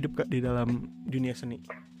pasangan hidup gak di dalam dunia seni?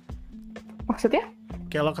 Maksudnya?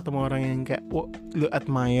 Kayak lo ketemu orang yang kayak lo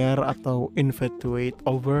admire atau infatuate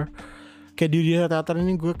over. Kayak di dunia teater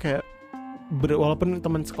ini gue kayak walaupun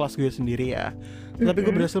teman sekelas gue sendiri ya, tapi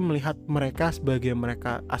gue berhasil melihat mereka sebagai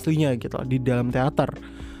mereka aslinya gitu di dalam teater.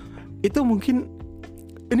 Itu mungkin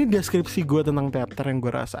ini deskripsi gue tentang teater yang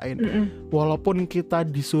gue rasain. Walaupun kita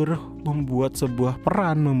disuruh membuat sebuah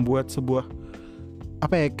peran, membuat sebuah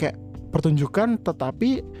kayak pertunjukan,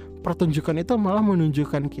 tetapi pertunjukan itu malah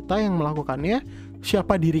menunjukkan kita yang melakukannya,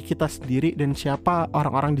 siapa diri kita sendiri dan siapa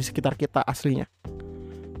orang-orang di sekitar kita aslinya.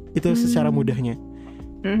 Itu secara mudahnya.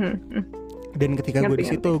 Dan ketika gue di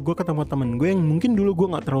situ, gue ketemu temen gue yang mungkin dulu gue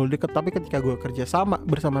nggak terlalu deket, tapi ketika gue kerja sama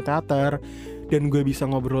bersama teater dan gue bisa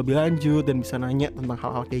ngobrol lebih lanjut dan bisa nanya tentang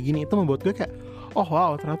hal-hal kayak gini, itu membuat gue kayak, oh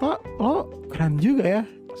wow, ternyata lo keren juga ya,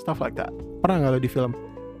 stuff like that. Pernah nggak lo di film?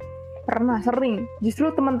 Pernah, sering.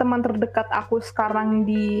 Justru teman-teman terdekat aku sekarang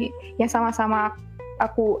yang sama-sama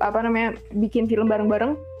aku bikin film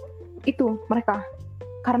bareng-bareng itu mereka.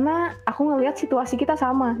 Karena aku ngelihat situasi kita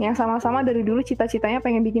sama, yang sama-sama dari dulu cita-citanya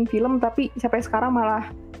pengen bikin film, tapi sampai sekarang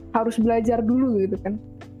malah harus belajar dulu gitu kan.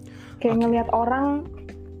 Kayak ngelihat orang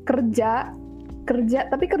kerja,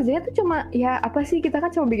 tapi kerjanya tuh cuma kita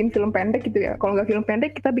kan cuma bikin film pendek gitu ya. Kalau nggak film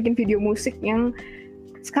pendek, kita bikin video musik yang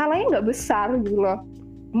skalanya nggak besar gitu loh.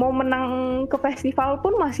 Mau menang ke festival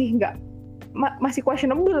pun masih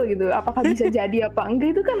questionable gitu, apakah bisa jadi apa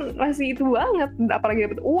enggak, itu kan masih itu banget, apalagi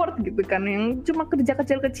dapat award gitu kan, yang cuma kerja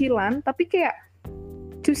kecil-kecilan, tapi kayak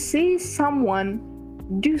to see someone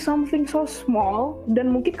do something so small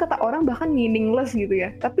dan mungkin kata orang bahkan meaningless gitu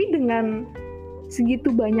ya, tapi dengan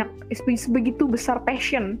segitu begitu besar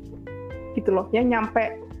passion gitu loh, yang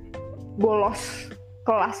nyampe bolos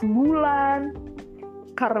kelas bulan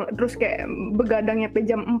karena terus kayak begadangnya sampai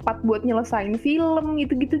jam 4 buat nyelesain film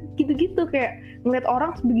gitu kayak ngeliat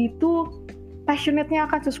orang begitu passionate-nya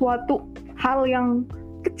akan sesuatu hal yang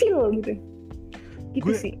kecil gitu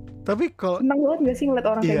sih. Tapi kalau senang banget gak sih ngeliat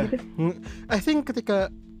orang kayak gitu? I think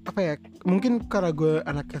ketika mungkin karena gue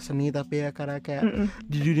anaknya seni, tapi ya karena kayak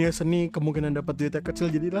di dunia seni kemungkinan dapat duitnya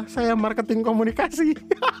kecil, jadilah saya marketing komunikasi.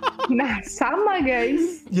 Nah sama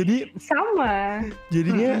guys,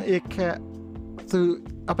 jadinya ya kayak tuh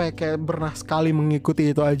kayak pernah sekali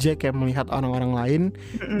mengikuti itu aja, kayak melihat orang-orang lain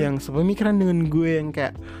yang sepemikiran dengan gue, yang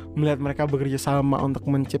kayak melihat mereka bekerja sama untuk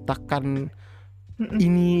menciptakan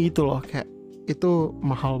ini itu loh, kayak itu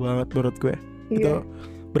mahal banget menurut gue. Itu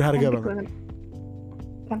berharga banget.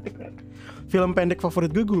 Cantik banget. Film pendek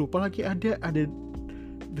favorit gue lupa lagi, ada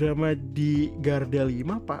drama di Garda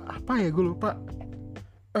 5 apa ya gue lupa.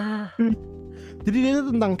 Jadi dia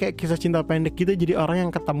tuh tentang kayak kisah cinta pendek gitu. Jadi orang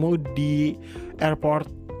yang ketemu di airport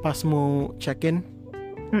pas mau check-in.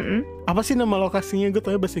 Apa sih nama lokasinya? Gue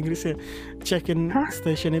tau bahasa Inggrisnya. Check-in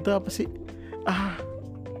station itu apa sih?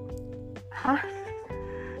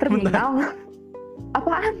 Terminal?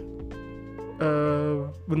 Apaan?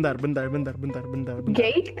 Bentar.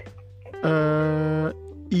 Gate?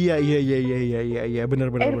 Iya, benar.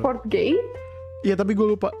 Airport gate? Iya, tapi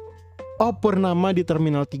gue lupa. Purnama di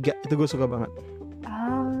Terminal 3. Itu gue suka banget.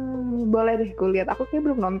 Boleh deh gue lihat. Aku kayak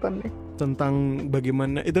belum nonton deh. Tentang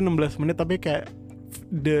bagaimana itu 16 menit tapi kayak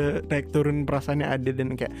naik turun perasaannya ada,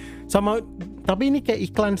 dan kayak sama, tapi ini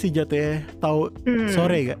kayak iklan sih jatuhnya. Tahu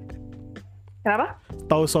Sore gak? Kenapa?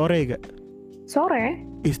 Tahu Sore gak? Sore?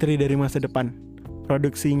 Istri dari Masa Depan.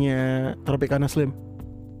 Produksinya Terbaik Slim.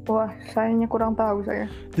 Wah, sayangnya kurang tahu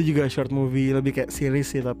saya. Itu juga short movie, lebih kayak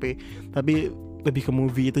series sih, tapi lebih ke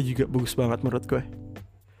movie. Itu juga bagus banget menurut gue.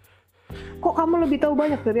 Kok kamu lebih tahu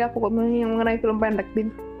banyak dari aku yang mengenai film pendek, Bin?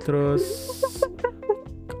 Terus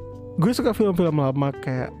gue suka film-film lama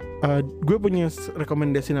kayak gue punya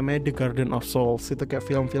rekomendasi namanya The Garden of Souls. Itu kayak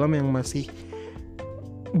film-film yang masih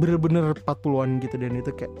bener-bener 40-an gitu, dan itu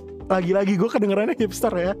kayak lagi-lagi gue kedengerannya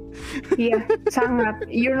hipster ya. Iya, sangat.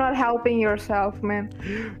 You're not helping yourself, man.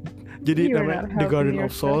 Jadi namanya The Garden of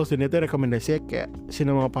Souls, dan itu rekomendasinya kayak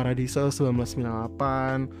Cinema Paradiso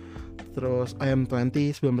 1998, terus I Am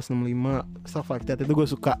 20 1965, stuff like that. Itu gue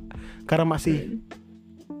suka karena masih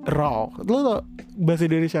raw. Lo tau bahasa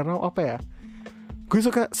Indonesia raw apa ya? Gue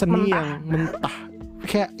suka seni yang mentah.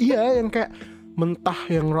 Kayak yang kayak mentah,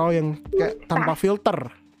 yang raw, yang kayak tanpa filter.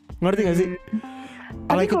 Ngerti gak sih?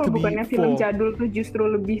 Tapi kalau bukannya film jadul tuh justru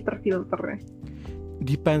lebih terfilter ya?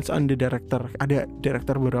 Depends on the director. Ada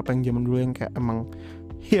director beberapa yang zaman dulu yang kayak emang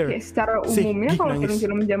here. Kayak secara umumnya kalau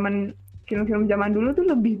film-film zaman dulu tuh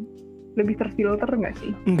lebih terfilter nggak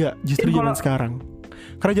sih? Enggak, justru zaman sekarang.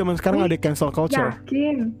 Karena zaman sekarang ada cancel culture.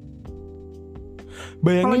 Yakin?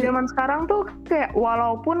 Bayangin. Kalau zaman sekarang tuh kayak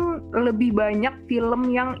walaupun lebih banyak film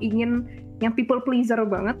yang people pleaser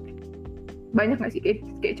banget, banyak nggak sih?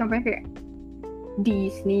 Kayak contohnya kayak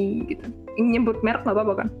Disney gitu. Nyebut merek nggak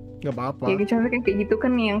apa-apa kan? Nggak apa-apa. Ya contohnya kayak gitu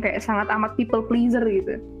kan yang kayak sangat amat people pleaser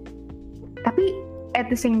gitu. Tapi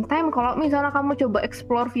at the same time kalau misalnya kamu coba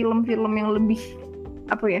explore film-film yang lebih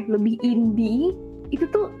lebih indie, itu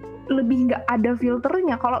tuh lebih nggak ada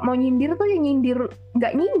filternya. Kalau mau nyindir tuh ya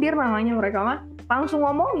nggak nyindir namanya, mereka mah langsung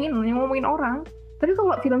ngomongin orang. Tapi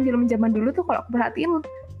kalau film-film zaman dulu tuh kalau aku perhatiin,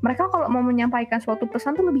 mereka kalau mau menyampaikan suatu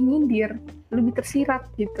pesan tuh lebih nyindir, lebih tersirat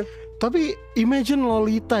gitu. Tapi imagine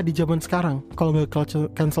Lolita di zaman sekarang kalau nggak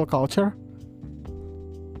cancel culture.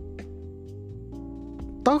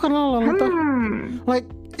 Tahu kan Lolita? Like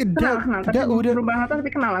that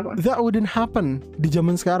wouldn't happen di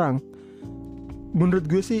zaman sekarang. Menurut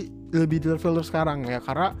gue sih lebih terfilter sekarang ya,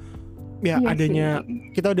 karena adanya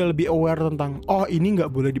sih. Kita udah lebih aware tentang ini nggak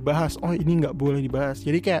boleh dibahas, ini nggak boleh dibahas.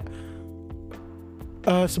 Jadi kayak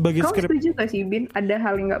sebagai skrip. Kau setuju gak sih Bin? Ada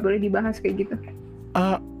hal yang nggak boleh dibahas kayak gitu?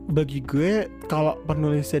 Bagi gue kalau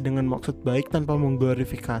penulisnya dengan maksud baik tanpa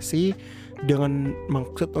mengglorifikasi, dengan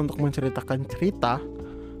maksud untuk menceritakan cerita,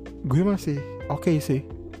 gue masih oke sih.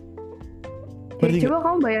 Coba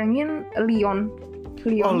kamu bayangin Leon.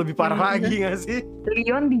 Lebih parah lagi gak sih?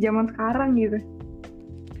 Leon di zaman sekarang gitu.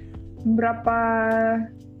 Berapa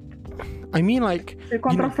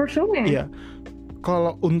controversialnya? Iya.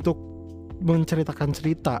 Kalau untuk menceritakan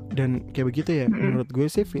cerita dan kayak begitu ya, menurut gue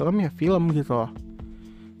sih film gitu loh.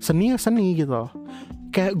 Seni gitu loh.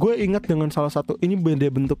 Kayak gue ingat dengan salah satu, ini beda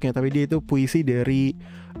bentuknya tapi dia itu puisi dari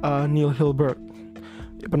Neil Hilbert,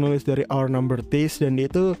 penulis dari Our Number Taste, dan dia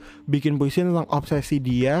itu bikin puisi tentang obsesi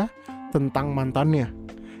dia tentang mantannya.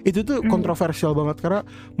 Itu tuh kontroversial banget karena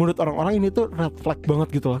menurut orang-orang ini tuh red flag banget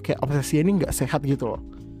gitu loh, kayak obsesi ini nggak sehat gitu loh.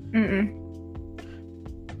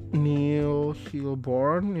 Neil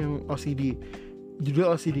Hilbert yang OCD,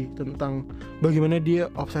 judul OCD, tentang bagaimana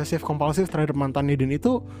dia obsesif kompulsif terhadap mantannya, dan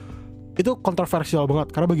itu kontroversial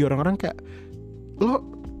banget karena bagi orang-orang kayak lo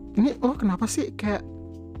kenapa sih kayak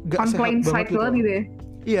gak sehat banget gitu ya.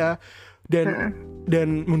 Iya, dan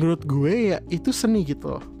menurut gue ya itu seni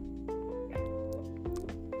gitu loh.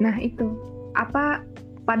 Nah itu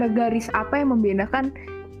pada garis apa yang membedakan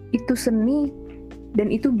itu seni dan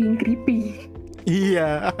itu being creepy?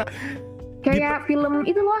 Iya. Kayak film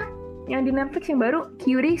itu loh yang di Netflix yang baru,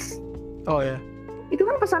 Curious. Oh ya. Itu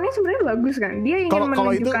kan pesannya sebenarnya bagus kan. Dia ingin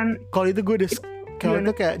menunjukkan. Kalau itu gue udah kalau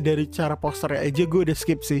itu kayak dari cara posternya aja gue udah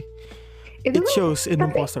skip sih. It shows in the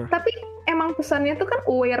poster. Tapi emang pesannya tuh kan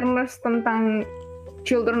awareness tentang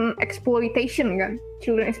children exploitation kan,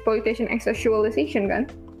 children exploitation and sexualization kan,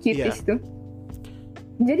 Curious tuh.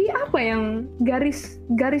 Jadi apa yang garis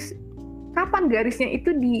kapan garisnya itu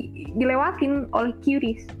dilewatin oleh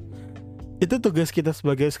Curious? Itu tugas kita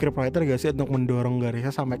sebagai scriptwriter gak sih, untuk mendorong garisnya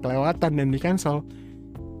sampai kelewatan dan di cancel.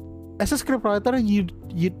 As a scriptwriter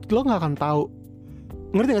lo gak akan tahu.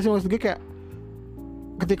 Ngerti gak sih maksud gue, kayak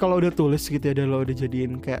ketika lo udah tulis gitu ya, dan lo udah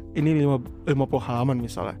jadiin kayak ini 50 halaman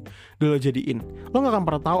misalnya, dan lo jadiin, lo gak akan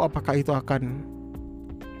pernah tahu apakah itu akan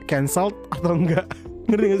cancelled atau enggak.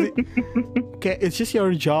 Ngerti gak sih? Kayak it's just your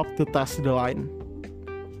job to test the line.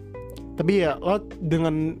 Tapi ya lo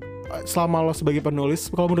selama lo sebagai penulis,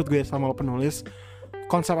 kalau menurut gue selama lo penulis,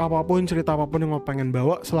 konsep apapun, cerita apapun yang lo pengen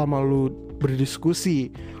bawa, selama lo berdiskusi,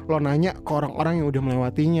 lo nanya ke orang-orang yang udah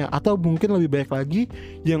melewatinya, atau mungkin lebih baik lagi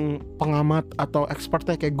yang pengamat atau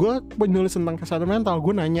expertnya, kayak gue penulis tentang kesehatan mental,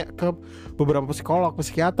 gue nanya ke beberapa psikolog,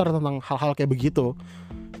 psikiater tentang hal-hal kayak begitu.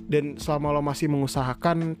 Dan selama lo masih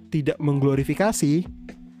mengusahakan tidak mengglorifikasi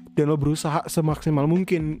dan lo berusaha semaksimal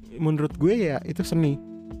mungkin, menurut gue ya itu seni.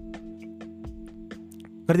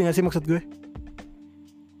 Ngerti gak sih maksud gue?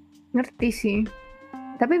 Ngerti sih.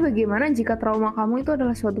 Tapi bagaimana jika trauma kamu itu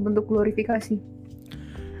adalah suatu bentuk glorifikasi?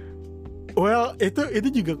 Well, itu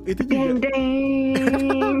juga.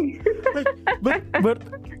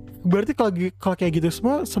 Berarti kalau kayak gitu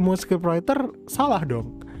semua scriptwriter salah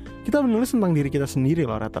dong. Kita menulis tentang diri kita sendiri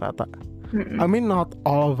loh rata-rata. I mean not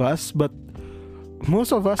all of us, but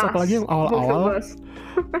most of us, apalagi yang awal-awal.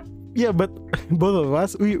 Yeah, but both of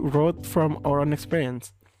us we wrote from our own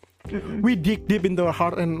experience. We dig deep into our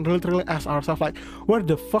heart and literally ask ourselves like, where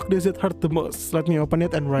the fuck does it hurt the most? Let me open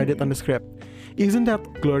it and write it on the script. Isn't that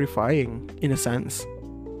glorifying in a sense?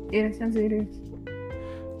 In a sense it is.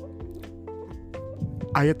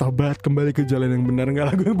 Ayo tobat kembali ke jalan yang benar. Nggak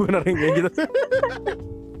lagu yang benar yang kayak gitu.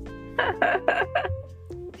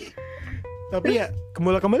 Tapi ya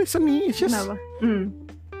kembali seni. It's just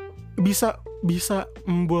bisa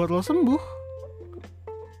membuat lo sembuh.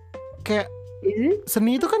 Kayak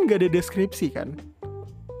seni itu kan gak ada deskripsi kan.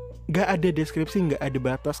 Gak ada deskripsi, gak ada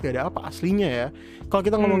batas, gak ada apa aslinya ya. Kalau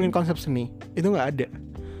kita ngomongin konsep seni, itu gak ada.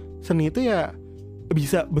 Seni itu ya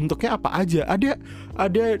bisa bentuknya apa aja.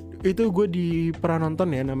 Ada itu gue pernah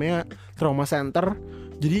nonton ya, namanya Trauma Center.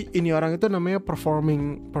 Jadi ini orang itu namanya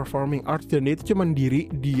performing arts, dan dia itu cuman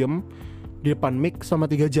diem di depan mic sama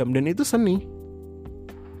 3 jam, dan itu seni.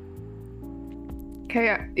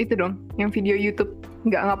 Kayak itu dong, yang video YouTube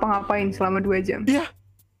nggak ngapa-ngapain selama 2 jam. Iya, yeah,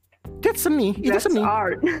 that's seni. Itu seni.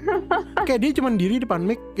 Art. Kayak dia cuma diri depan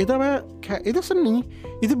mic, itu apa? Kayak itu seni.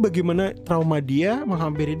 Itu bagaimana trauma dia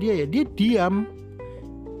menghampiri dia ya. Dia diam.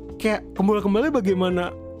 Kayak kembali bagaimana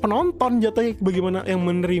penonton jatuhnya, bagaimana yang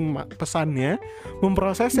menerima pesannya,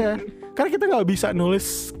 memprosesnya. Karena kita nggak bisa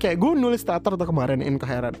nulis, kayak gue nulis teater atau kemarin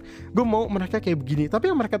Incoherent, gue mau mereka kayak begini, tapi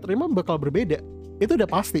yang mereka terima bakal berbeda. Itu udah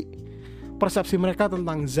pasti. Persepsi mereka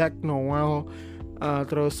tentang Zack, Noel,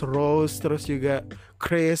 terus Rose, terus juga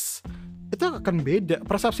Chris, itu akan beda.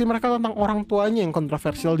 Persepsi mereka tentang orang tuanya yang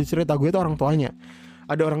kontroversial di cerita gue itu orang tuanya.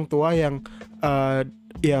 Ada orang tua yang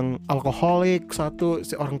alkoholik, satu,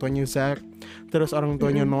 si orang tuanya Zack. Terus orang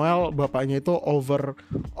tuanya Noel, bapaknya itu over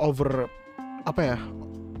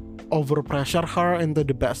pressure her into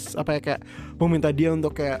the best. Kayak meminta dia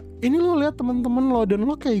untuk kayak, ini lo lihat teman-teman lo dan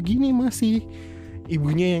lo kayak gini masih.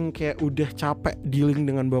 Ibunya yang kayak udah capek dealing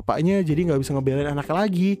dengan bapaknya, jadi nggak bisa ngebelain anaknya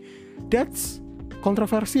lagi. That's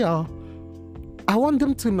kontroversial. I want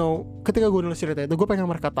them to know. Ketika gue nulis cerita itu, gue pengen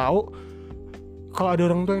mereka tahu kalau ada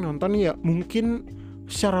orang tua yang nonton ya, mungkin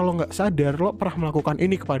secara lo nggak sadar lo pernah melakukan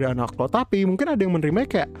ini kepada anak lo, tapi mungkin ada yang menerima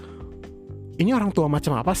kayak, ini orang tua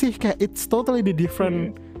macam apa sih? Kayak it's totally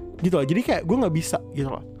different gitu loh. Jadi kayak gue nggak bisa gitu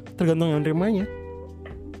loh, tergantung yang menerimanya.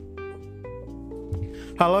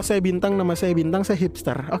 Halo, saya Bintang, nama saya Bintang, saya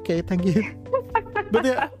hipster. Oke, thank you. But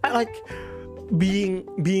yeah, like being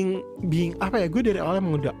apa ya? Gue dari awal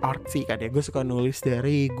emang udah artsy kan ya. Gue suka nulis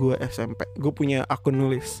dari gue SMP. Gue punya akun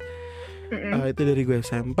nulis. Itu dari gue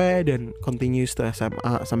SMP dan continues to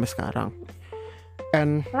SMA sampai sekarang.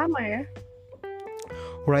 And lama ya.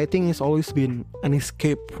 Writing has always been an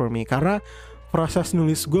escape for me, karena proses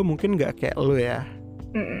nulis gue mungkin gak kayak lo ya.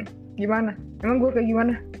 Gimana? Emang gue kayak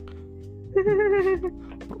gimana?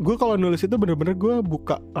 Gue kalau nulis itu bener-bener gue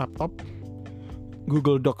buka laptop,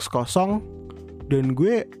 Google Docs kosong, dan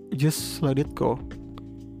gue just let it go.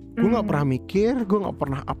 Gue nggak pernah mikir, gue nggak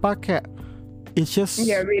pernah apa, kayak it just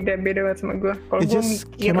beda banget sama gue. Kalau gue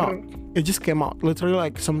mikir, it just came out literally,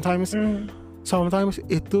 like sometimes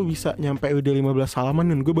itu bisa nyampe udah 15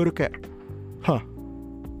 halaman dan gue baru kayak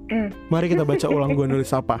mari kita baca ulang gue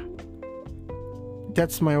nulis apa.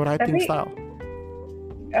 That's my writing style.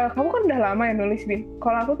 Kamu kan udah lama ya nulis, Bin.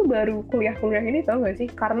 Kalau aku tuh baru kuliah ini, tau gak sih?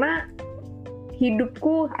 Karena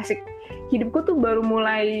hidupku tuh baru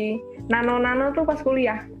mulai nano tuh pas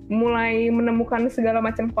kuliah. Mulai menemukan segala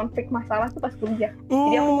macam konflik masalah tuh pas kuliah.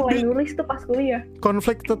 Jadi aku mulai nulis tuh pas kuliah.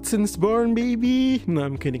 Conflicted since born, baby. No,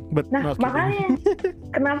 I'm kidding. But nah, makanya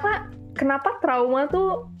kenapa trauma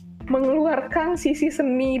tuh mengeluarkan sisi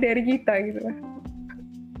seni dari kita gitu.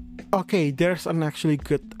 Okay, there's an actually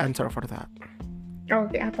good answer for that.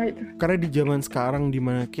 Oke, apa itu? Karena di zaman sekarang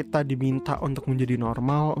dimana kita diminta untuk menjadi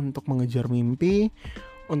normal, untuk mengejar mimpi,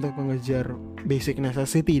 untuk mengejar basic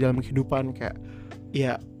necessity dalam kehidupan, kayak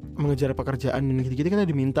ya mengejar pekerjaan dan gitu-gitu, kita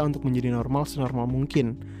diminta untuk menjadi normal senormal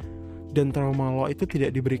mungkin. Dan trauma lo itu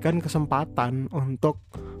tidak diberikan kesempatan untuk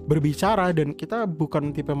berbicara, dan kita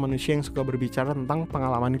bukan tipe manusia yang suka berbicara tentang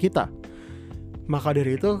pengalaman kita. Maka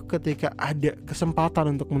dari itu ketika ada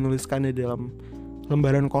kesempatan untuk menuliskannya dalam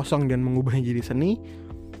lembaran kosong dan mengubahnya jadi seni,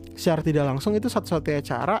 secara tidak langsung itu satu-satunya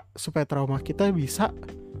cara supaya trauma kita bisa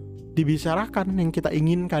dibicarakan, yang kita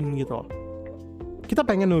inginkan gitu. Kita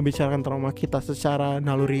pengen membicarakan trauma kita secara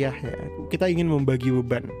naluriah ya. Kita ingin membagi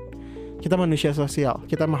beban. Kita manusia sosial,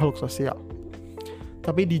 kita makhluk sosial.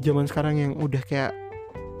 Tapi di zaman sekarang yang udah kayak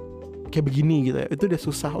begini gitu ya, itu udah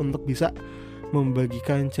susah untuk bisa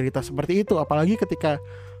membagikan cerita seperti itu. Apalagi ketika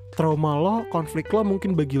trauma lo, konflik lo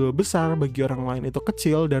mungkin bagi lo besar, bagi orang lain itu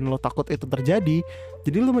kecil, dan lo takut itu terjadi.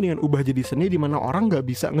 Jadi lo mendingan ubah jadi seni di mana orang nggak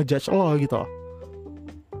bisa ngejudge lo gitu.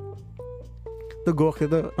 Tuh gue waktu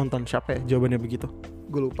itu nonton siapa ya, jawabannya begitu,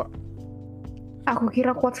 gue lupa. Aku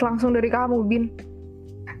kira quotes langsung dari kamu, Bin.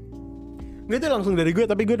 Gue itu langsung dari gue,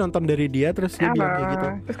 tapi gue nonton dari dia terus dia bilang kayak gitu.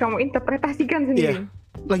 Terus kamu interpretasikan sendiri. Iya.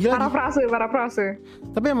 Lagi-lagi. Parafrase.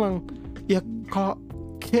 Tapi emang ya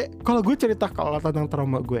kalau gue cerita kalau tentang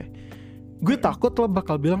trauma gue takut lo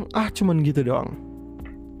bakal bilang cuman gitu doang.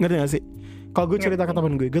 Ngerti gak sih? Kalau gue cerita ke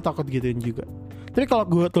teman gue takut gituin juga. Tapi kalau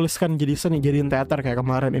gue tuliskan jadi seni, jadiin teater kayak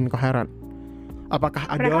kemarin Incoherent, apakah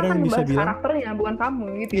ada mereka orang yang bisa bilang karakternya bukan kamu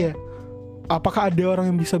gitu? Iya. Apakah ada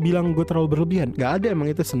orang yang bisa bilang gue terlalu berlebihan? Gak ada,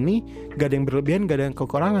 emang itu seni. Gak ada yang berlebihan, gak ada yang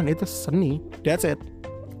kekurangan. Itu seni. That's it.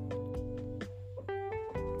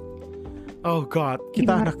 Oh god,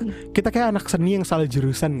 kita kayak anak seni yang salah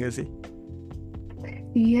jurusan gak sih?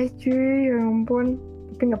 Iya cuy, ya ampun.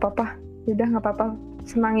 Tapi gak apa-apa. Yaudah gak apa-apa.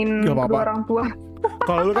 Senangin kedua orang tua.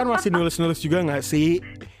 Kalau lu kan masih nulis-nulis juga gak sih?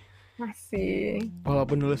 Masih.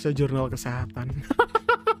 Walaupun nulisnya jurnal kesehatan.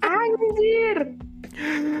 Anjir.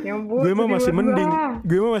 Ya ampun, gue mah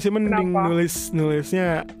masih mending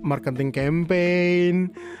nulisnya marketing campaign,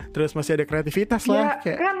 terus masih ada kreativitas lah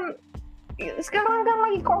kayak. Kan sekarang kan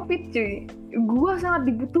lagi COVID cuy, gue sangat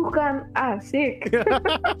dibutuhkan, asik.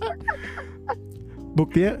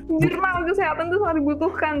 Buktinya jurnal kesehatan tuh sangat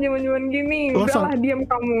dibutuhkan zaman-zaman gini. Udahlah diam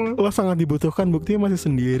kamu. Lo sangat dibutuhkan, buktinya masih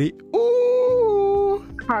sendiri.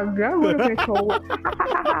 Kagak, gue udah punya cowok.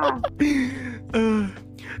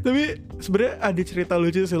 Tapi sebenarnya ada cerita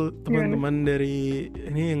lucu sih teman-teman dari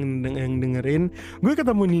ini yang dengerin. Gue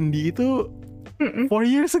ketemu Nindi itu 4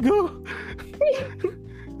 years ago.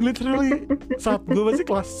 Literally saat gue masih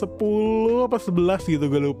kelas 10 apa 11 gitu,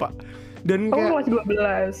 gue lupa. Dan kayak kelas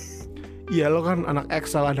 12. Iya, lo kan anak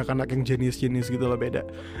Excel, anak-anak yang jenius-jenius gitu lah, beda.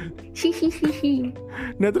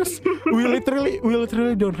 Nah terus we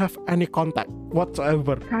literally don't have any contact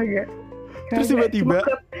whatsoever. Kagak. Terus tiba-tiba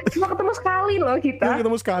cuma ketemu sekali loh kita.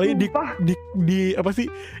 Ketemu sekali di apa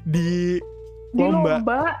sih, di lomba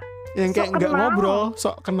yang kayak nggak ngobrol,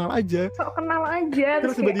 sok kenal aja.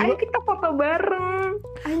 Terus tiba-tiba ayo kita foto bareng,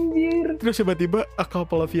 anjir. Terus tiba-tiba a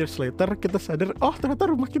couple of years later kita sadar, oh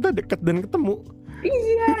ternyata rumah kita deket dan ketemu.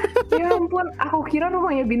 Iya, ya ampun, aku kira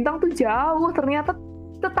rumahnya Bintang tuh jauh, ternyata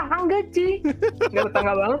tetangga cuy. Nggak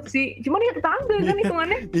tetangga banget sih, cuman ya tetangga kan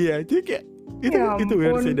hitungannya. Iya, jadi kayak itu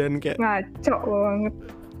weird sih, dan kayak ngaco banget.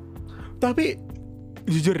 Tapi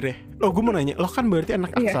jujur deh, gue mau nanya, lo kan berarti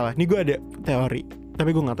anak Aksal. Nih gue ada teori,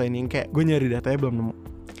 tapi gue nggak tahu ini, kayak gue nyari datanya belum nemu.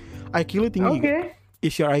 IQ lo tinggi gak?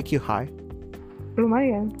 Is your IQ high?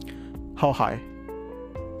 Lumayan. How high?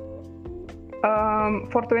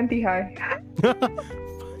 420 high.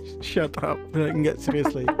 Shut up, enggak,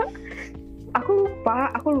 seriously.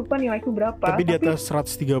 Aku lupa nilaiku berapa. Tapi di atas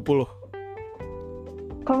 130.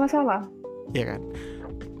 Kalau nggak salah. Iya kan?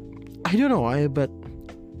 I don't know why, but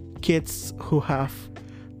kids who have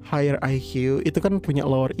higher IQ itu kan punya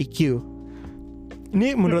lower EQ.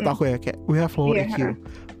 Ini menurut aku ya, kayak we have lower EQ.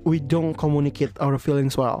 We don't communicate our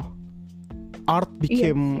feelings well. Art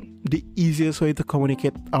became the easiest way to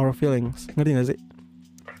communicate our feelings. Ngerti gak sih?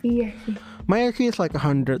 Iya sih. My IQ is like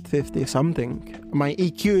 150 something. My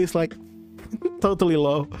EQ is like totally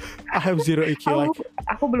low. I have zero EQ.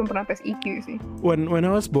 Aku belum pernah tes EQ sih. When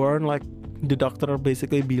I was born, like the doctor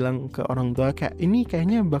basically bilang ke orang tua kayak ini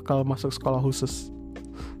kayaknya bakal masuk sekolah khusus.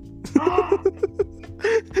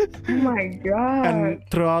 Oh my god. And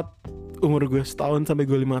throughout umur gue setahun sampai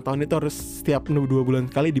gue 5 tahun itu harus setiap 2 bulan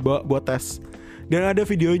sekali dibawa buat tes. Dan ada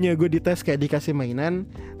videonya gue dites, kayak dikasih mainan,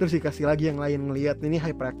 terus dikasih lagi yang lain ngeliat ini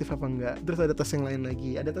hyperaktif apa enggak. Terus ada tes yang lain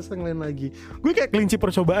lagi, Gue kayak kelinci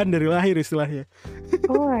percobaan dari lahir istilahnya.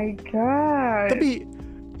 Oh my god. Tapi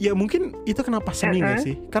ya mungkin itu kenapa seni gak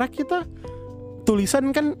sih? Karena kita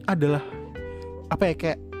tulisan kan adalah apa ya,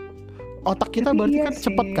 kayak otak kita berarti kan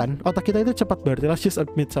cepat kan. Otak kita itu cepat berarti, let's just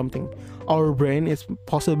admit something. Our brain is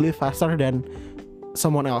possibly faster than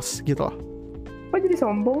someone else gitu loh. Kok jadi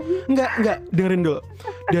sombong? Enggak, dengerin dulu.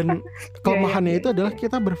 Dan kelemahannya itu adalah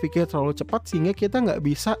kita berpikir terlalu cepat sehingga kita gak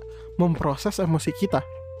bisa memproses emosi kita.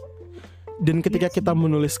 Dan ketika kita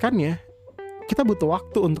menuliskannya, kita butuh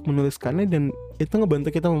waktu untuk menuliskannya, dan itu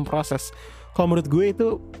ngebantu kita memproses. Kalau menurut gue itu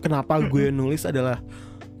kenapa gue nulis adalah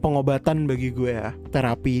pengobatan bagi gue ya.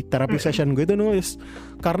 Terapi session gue itu nulis.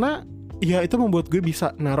 Karena ya itu membuat gue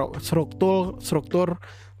bisa naruh struktur,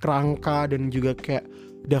 kerangka, dan juga kayak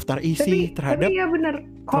daftar isi terhadap. Tapi iya bener,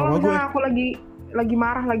 kalau misalnya aku lagi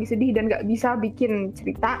marah, lagi sedih dan gak bisa bikin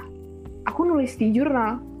cerita, aku nulis di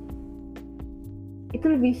jurnal.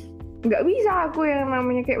 Itu lebih, gak bisa aku yang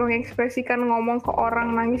namanya kayak mengekspresikan, ngomong ke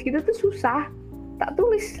orang, nangis gitu tuh susah. Tak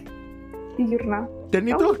tulis di jurnal. Dan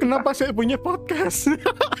itu kenapa saya punya podcast.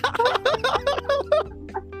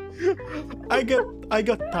 I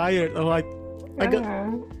got tired, like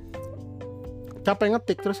capek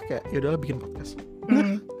ngetik terus kayak ya udahlah bikin podcast.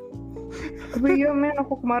 Tapi iya men,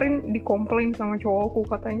 aku kemarin dikomplain sama cowokku,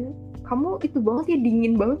 katanya kamu itu banget ya,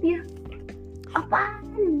 dingin banget ya. Apaan?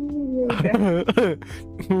 Ya udah.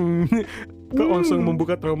 Kok langsung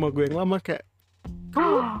membuka trauma gue yang lama kayak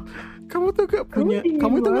kamu tuh gak punya,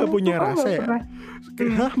 kamu tuh gak punya rasa ya?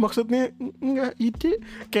 Hah, maksudnya enggak ide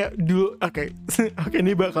kayak dulu. Oke,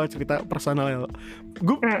 ini bakal cerita personal ya.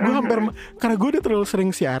 Gue hampir, karena gue udah terlalu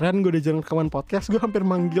sering siaran, gue udah jarang rekaman podcast, gue hampir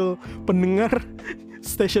manggil pendengar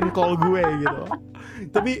station call gue gitu.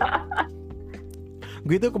 Tapi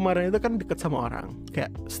gue itu kemarin itu kan deket sama orang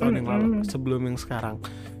kayak setahun yang lalu sebelum yang sekarang,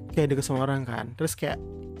 kayak deket sama orang kan, terus kayak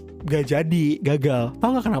gak jadi, gagal.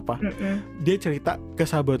 Tau gak kenapa? Dia cerita ke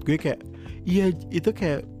sahabat gue kayak, iya itu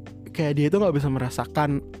kayak dia itu gak bisa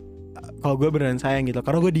merasakan kalau gue beneran sayang gitu,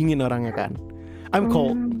 karena gue dingin orangnya kan. I'm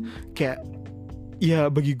cold. Kayak ya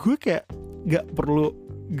bagi gue kayak gak perlu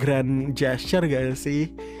grand gesture gak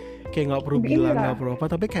sih, kayak gak perlu bilang, gak perlu apa,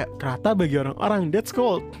 tapi kayak ternyata bagi orang-orang that's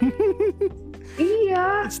cold.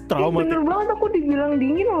 Iya, bener banget, aku dibilang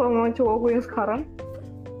dingin loh sama cowokku yang sekarang.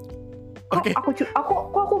 Oke.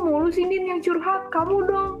 Aku mulu sih Din yang curhat, kamu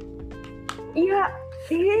dong. Iya.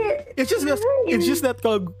 It's just that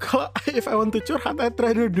kalau if I want to curhat, I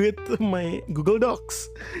try to do it to my Google Docs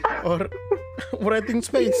or writing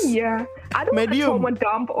space. Iya. I don't want to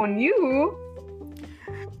dump on you.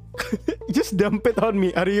 Just dump it on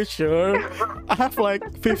me. Are you sure? I have like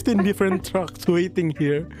 15 different trucks waiting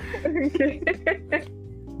here. Okay.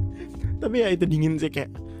 Tapi ya itu dingin sih,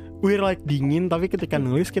 kayak we're like dingin, tapi ketika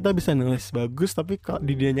nulis kita bisa nulis bagus, tapi kalau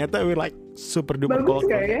di dunia nyata we're like super duper bagus cold.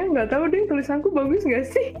 Bagus gak ya? Gak tahu deh tulisanku bagus gak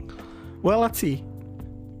sih? Well, let's see.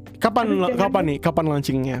 Kapan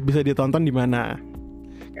launchingnya? Bisa ditonton di mana?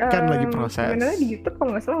 Kan lagi proses. Sebenarnya di YouTube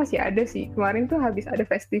kalau nggak salah masih ada sih. Kemarin tuh habis ada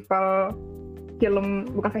festival film,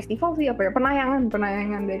 bukan festival sih, apa ya, penayangan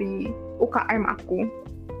dari UKM aku.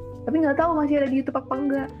 Tapi nggak tahu masih ada di YouTube apa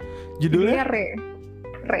enggak. Judulnya Re.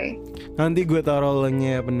 Nanti gue taruh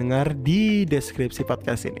linknya pendengar di deskripsi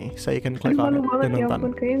podcast ini. Saya akan klik on dan nonton. Ya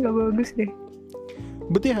ampun, kayaknya nggak bagus deh.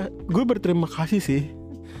 Betul ya, gue berterima kasih sih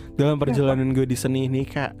dalam perjalanan gue di seni ini,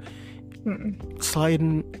 kak.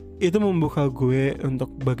 Selain itu membuka gue untuk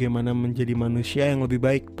bagaimana menjadi manusia yang lebih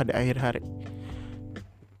baik pada akhir hari.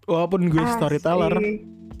 Walaupun gue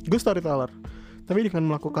storyteller, tapi dengan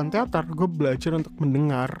melakukan teater, gue belajar untuk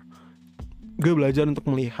mendengar, gue belajar untuk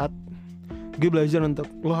melihat, gue belajar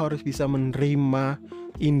untuk lo harus bisa menerima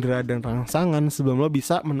indera dan rangsangan sebelum lo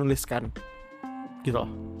bisa menuliskan, gitu.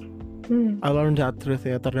 I learned that through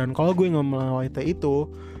theater. Dan kalau gue nggak melewati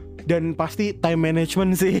itu, dan pasti time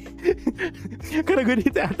management sih, karena gue di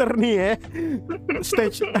teater nih ya,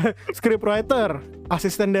 stage script writer,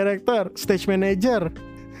 assistant director, stage manager.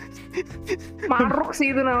 Maruk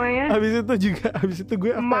sih itu namanya. Habis itu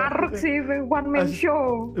gue apa? Maruk sih itu, one man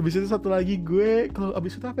show. Habis itu satu lagi gue, kalau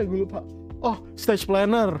habis itu apa ya, gue lupa. Oh, stage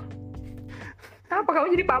planner. Apa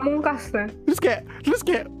kamu jadi pamungkas kan? Terus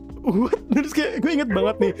kayak what? Terus kayak gue inget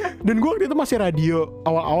banget nih. Dan gue waktu itu masih radio,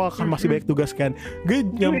 awal-awal kan masih banyak tugas kan. Gue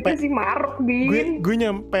nyampe si Maruk gue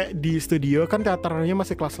nyampe di studio kan, teaternya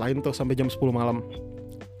masih kelas lain tuh sampai jam 10 malam.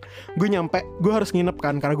 Gue nyampe, gue harus nginep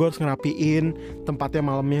kan, karena gue harus ngerapiin tempatnya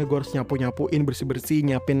malamnya, gue harus nyapuin, bersih-bersih,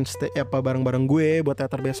 nyiapin barang-barang gue buat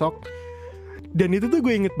teater besok. Dan itu tuh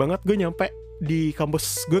gue inget banget, gue nyampe di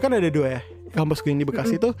kampus, gue kan ada 2 ya, kampus gue yang di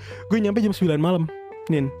Bekasi tuh, gue nyampe jam 9 malam,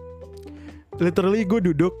 Nin. Literally gue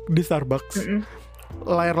duduk di Starbucks,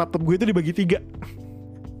 layar laptop gue itu dibagi 3.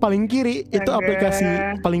 Paling kiri itu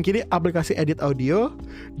aplikasi edit audio,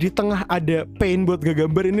 di tengah ada Paint buat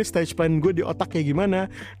gambar, ini stage plan gue di otak kayak gimana,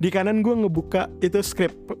 di kanan gue ngebuka itu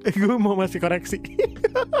script, gue mau masih koreksi.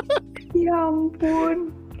 Ya ampun,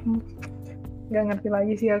 nggak ngerti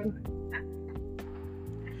lagi sih aku.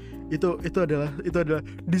 Itu adalah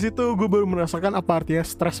di situ gue baru merasakan apa artinya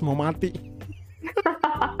stres mau mati.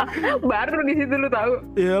 Baru di situ lu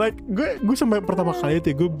tahu. Ya like gue sampai pertama kali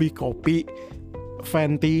itu gue beli kopi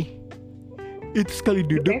Venti itu sekali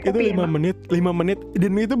duduk itu 5 menit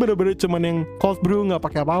dan itu benar-benar cuman yang cold brew, nggak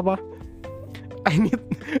pakai apa-apa. I need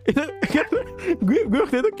itu gue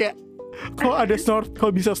waktu itu kayak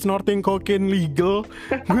kalau bisa snorting cocaine legal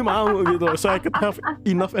gue mau gitu, so I could have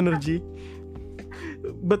enough energy,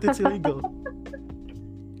 but it's illegal.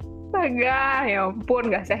 Astaga, ya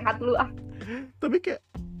ampun, nggak sehat lu ah. Tapi kayak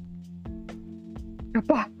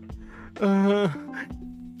apa?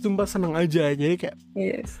 Sumpah seneng aja, jadi kayak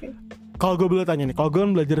iya sih. Kalau gue boleh tanya nih, kalau gue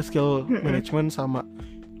kan belajar skill management sama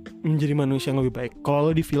menjadi manusia yang lebih baik. Kalau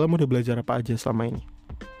lo di film udah belajar apa aja selama ini?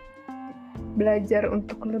 Belajar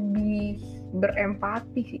untuk lebih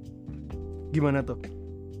berempati sih. Gimana tuh?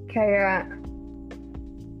 Kayak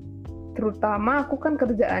terutama aku kan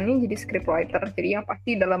kerjaannya jadi scriptwriter, jadi yang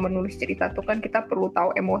pasti dalam menulis cerita tuh kan kita perlu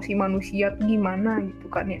tahu emosi manusia tuh gimana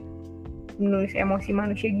gitu kan ya, menulis emosi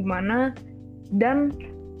manusia gimana, dan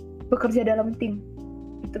bekerja dalam tim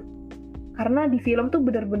gitu. Karena di film tuh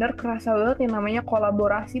benar-benar kerasa banget yang namanya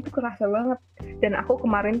kolaborasi tuh kerasa banget. Dan aku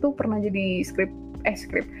kemarin tuh pernah jadi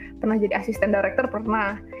pernah jadi asisten director,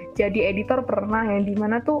 pernah jadi editor, pernah, yang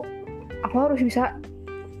dimana tuh aku harus bisa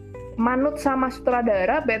manut sama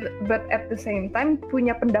sutradara, but at the same time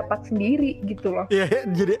punya pendapat sendiri gitu loh. Iya,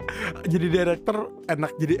 jadi director enak,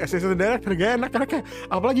 jadi assistant director gak enak, karena kayak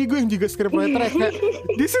apalagi gue yang juga scriptwriter kayak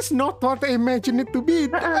this is not what I imagine it to be.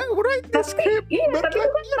 I write the script. Iya, tapi itu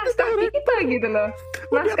kan naskah kita gitu loh.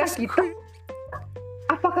 Naskah kita.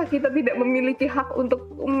 Apakah kita tidak memiliki hak untuk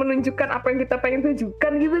menunjukkan apa yang kita pengen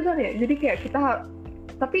tunjukkan gitu kan ya? Jadi kayak kita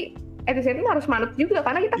tapi at the same time harus manut juga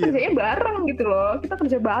karena kita kerjanya bareng gitu loh. Kita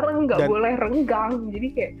kerja bareng, nggak boleh renggang. Jadi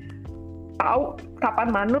kayak tahu kapan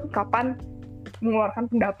manut, kapan mengeluarkan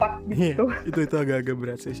pendapat gitu. Itu agak-agak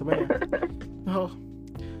berat sih sebenarnya.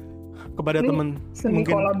 Kepada temen seni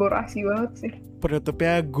mungkin kolaborasi banget sih.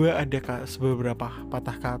 Penutupnya gue ada beberapa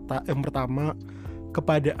patah kata. Yang pertama,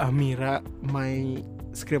 kepada Amira, my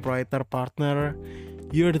scriptwriter partner,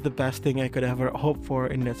 you're the best thing I could ever hope for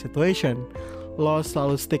in that situation. Lo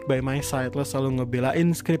selalu stick by my side, lo selalu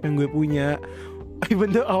ngebelain skrip yang gue punya, even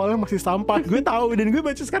though awalnya masih sampah, gue tahu, dan gue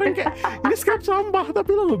baca sekarang kayak ini skrip sampah,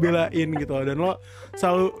 tapi lo ngebelain gitu loh, dan lo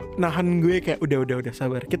selalu nahan gue kayak udah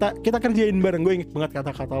sabar, kita kerjain bareng. Gue inget banget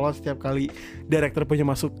kata-kata lo setiap kali director punya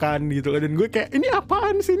masukan gitu loh, dan gue kayak ini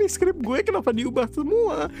apaan sih, ini skrip gue kenapa diubah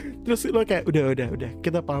semua. Terus lo kayak udah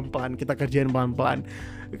kita pelan-pelan, kita kerjain pelan-pelan.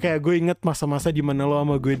 Kayak gue inget masa-masa dimana lo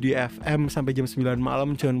sama gue di FM sampai jam 9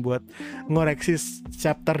 malam cuman buat ngoreksi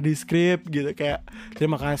chapter di skrip gitu. Kayak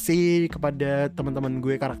terima kasih kepada teman-teman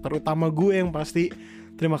gue, karakter utama gue yang pasti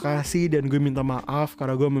terima kasih, dan gue minta maaf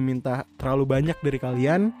karena gue meminta terlalu banyak dari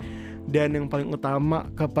kalian. Dan yang paling utama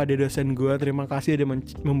kepada dosen gue, terima kasih udah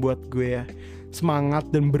membuat gue semangat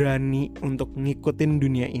dan berani untuk ngikutin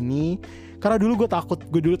dunia ini. Karena dulu gue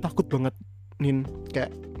takut banget Nin,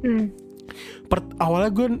 kayak awalnya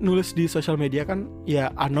gue nulis di sosial media kan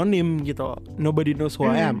ya anonim gitu, nobody knows who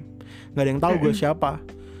I am, nggak ada yang tahu gue siapa.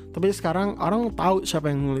 Tapi sekarang orang tahu siapa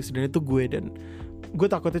yang nulis, dan itu gue. Dan gue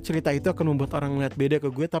takutnya cerita itu akan membuat orang lihat beda ke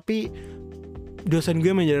gue, tapi dosen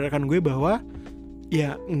gue menyadarkan gue bahwa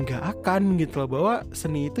ya nggak akan gitu loh, bahwa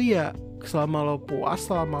seni itu ya selama lo puas,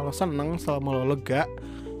 selama lo seneng, selama lo lega,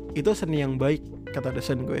 itu seni yang baik, kata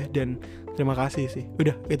dosen gue. Dan terima kasih sih.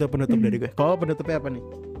 Udah, itu penutup dari gue. Kalau penutupnya apa nih?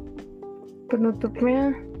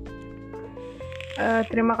 Penutupnya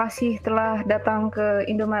terima kasih telah datang ke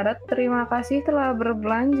Indomaret, terima kasih telah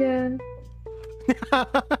berbelanja.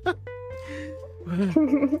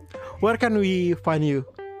 Where can we find you?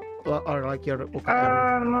 Or like your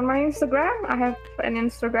on my Instagram, I have an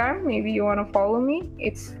Instagram, maybe you want to follow me,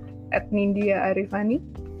 it's @nindia_arifani.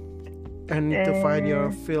 And to find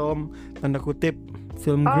your film, tanda kutip,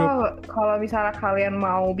 film group. Kalau misalnya kalian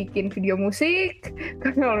mau bikin video musik,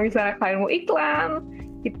 kalau misalnya kalian mau iklan,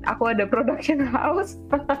 aku ada production house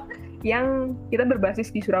yang kita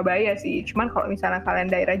berbasis di Surabaya sih. Cuman kalau misalnya kalian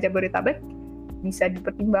daerah Jabodetabek, bisa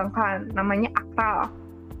dipertimbangkan. Namanya Akal.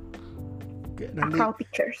 Akal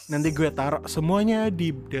Pictures. Nanti gue taruh semuanya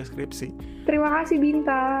di deskripsi. Terima kasih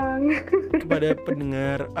Bintang. Kepada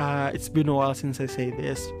pendengar, it's been a while since I say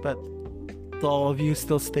this, but to all of you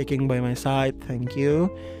still sticking by my side, thank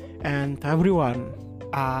you. And to everyone,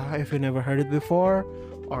 if you never heard it before,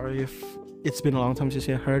 or if it's been a long time since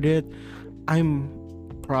you heard it, I'm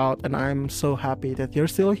proud and I'm so happy that you're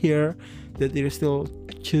still here, that you're still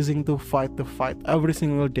choosing to fight every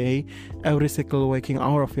single day, every single waking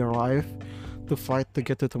hour of your life, to fight to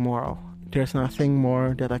get to tomorrow. There's nothing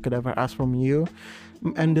more that I could ever ask from you,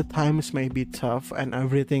 and the times may be tough and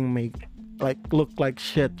everything may look like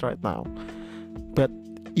shit right now, but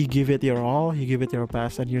you give it your all, you give it your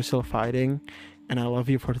best, and you're still fighting, and I love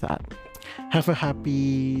you for that. Have a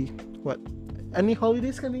happy any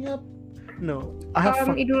holidays coming up? No, I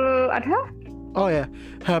have Idul Adha. Oh yeah,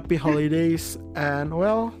 happy holidays, and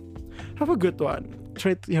well, have a good one.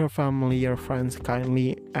 Treat your family, your friends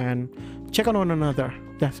kindly, and check on one another.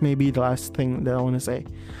 That's maybe the last thing that I want to say.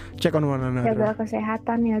 Check on one another. Jaga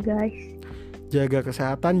kesehatan ya guys. Jaga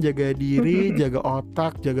kesehatan, jaga diri, jaga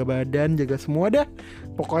otak, jaga badan, jaga semua dah.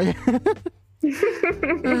 Pokoknya.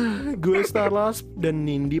 Gue Starlas dan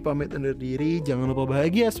Nindi pamit undur diri. Jangan lupa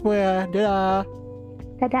bahagia semua ya. Dadah.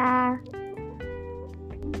 Dadah.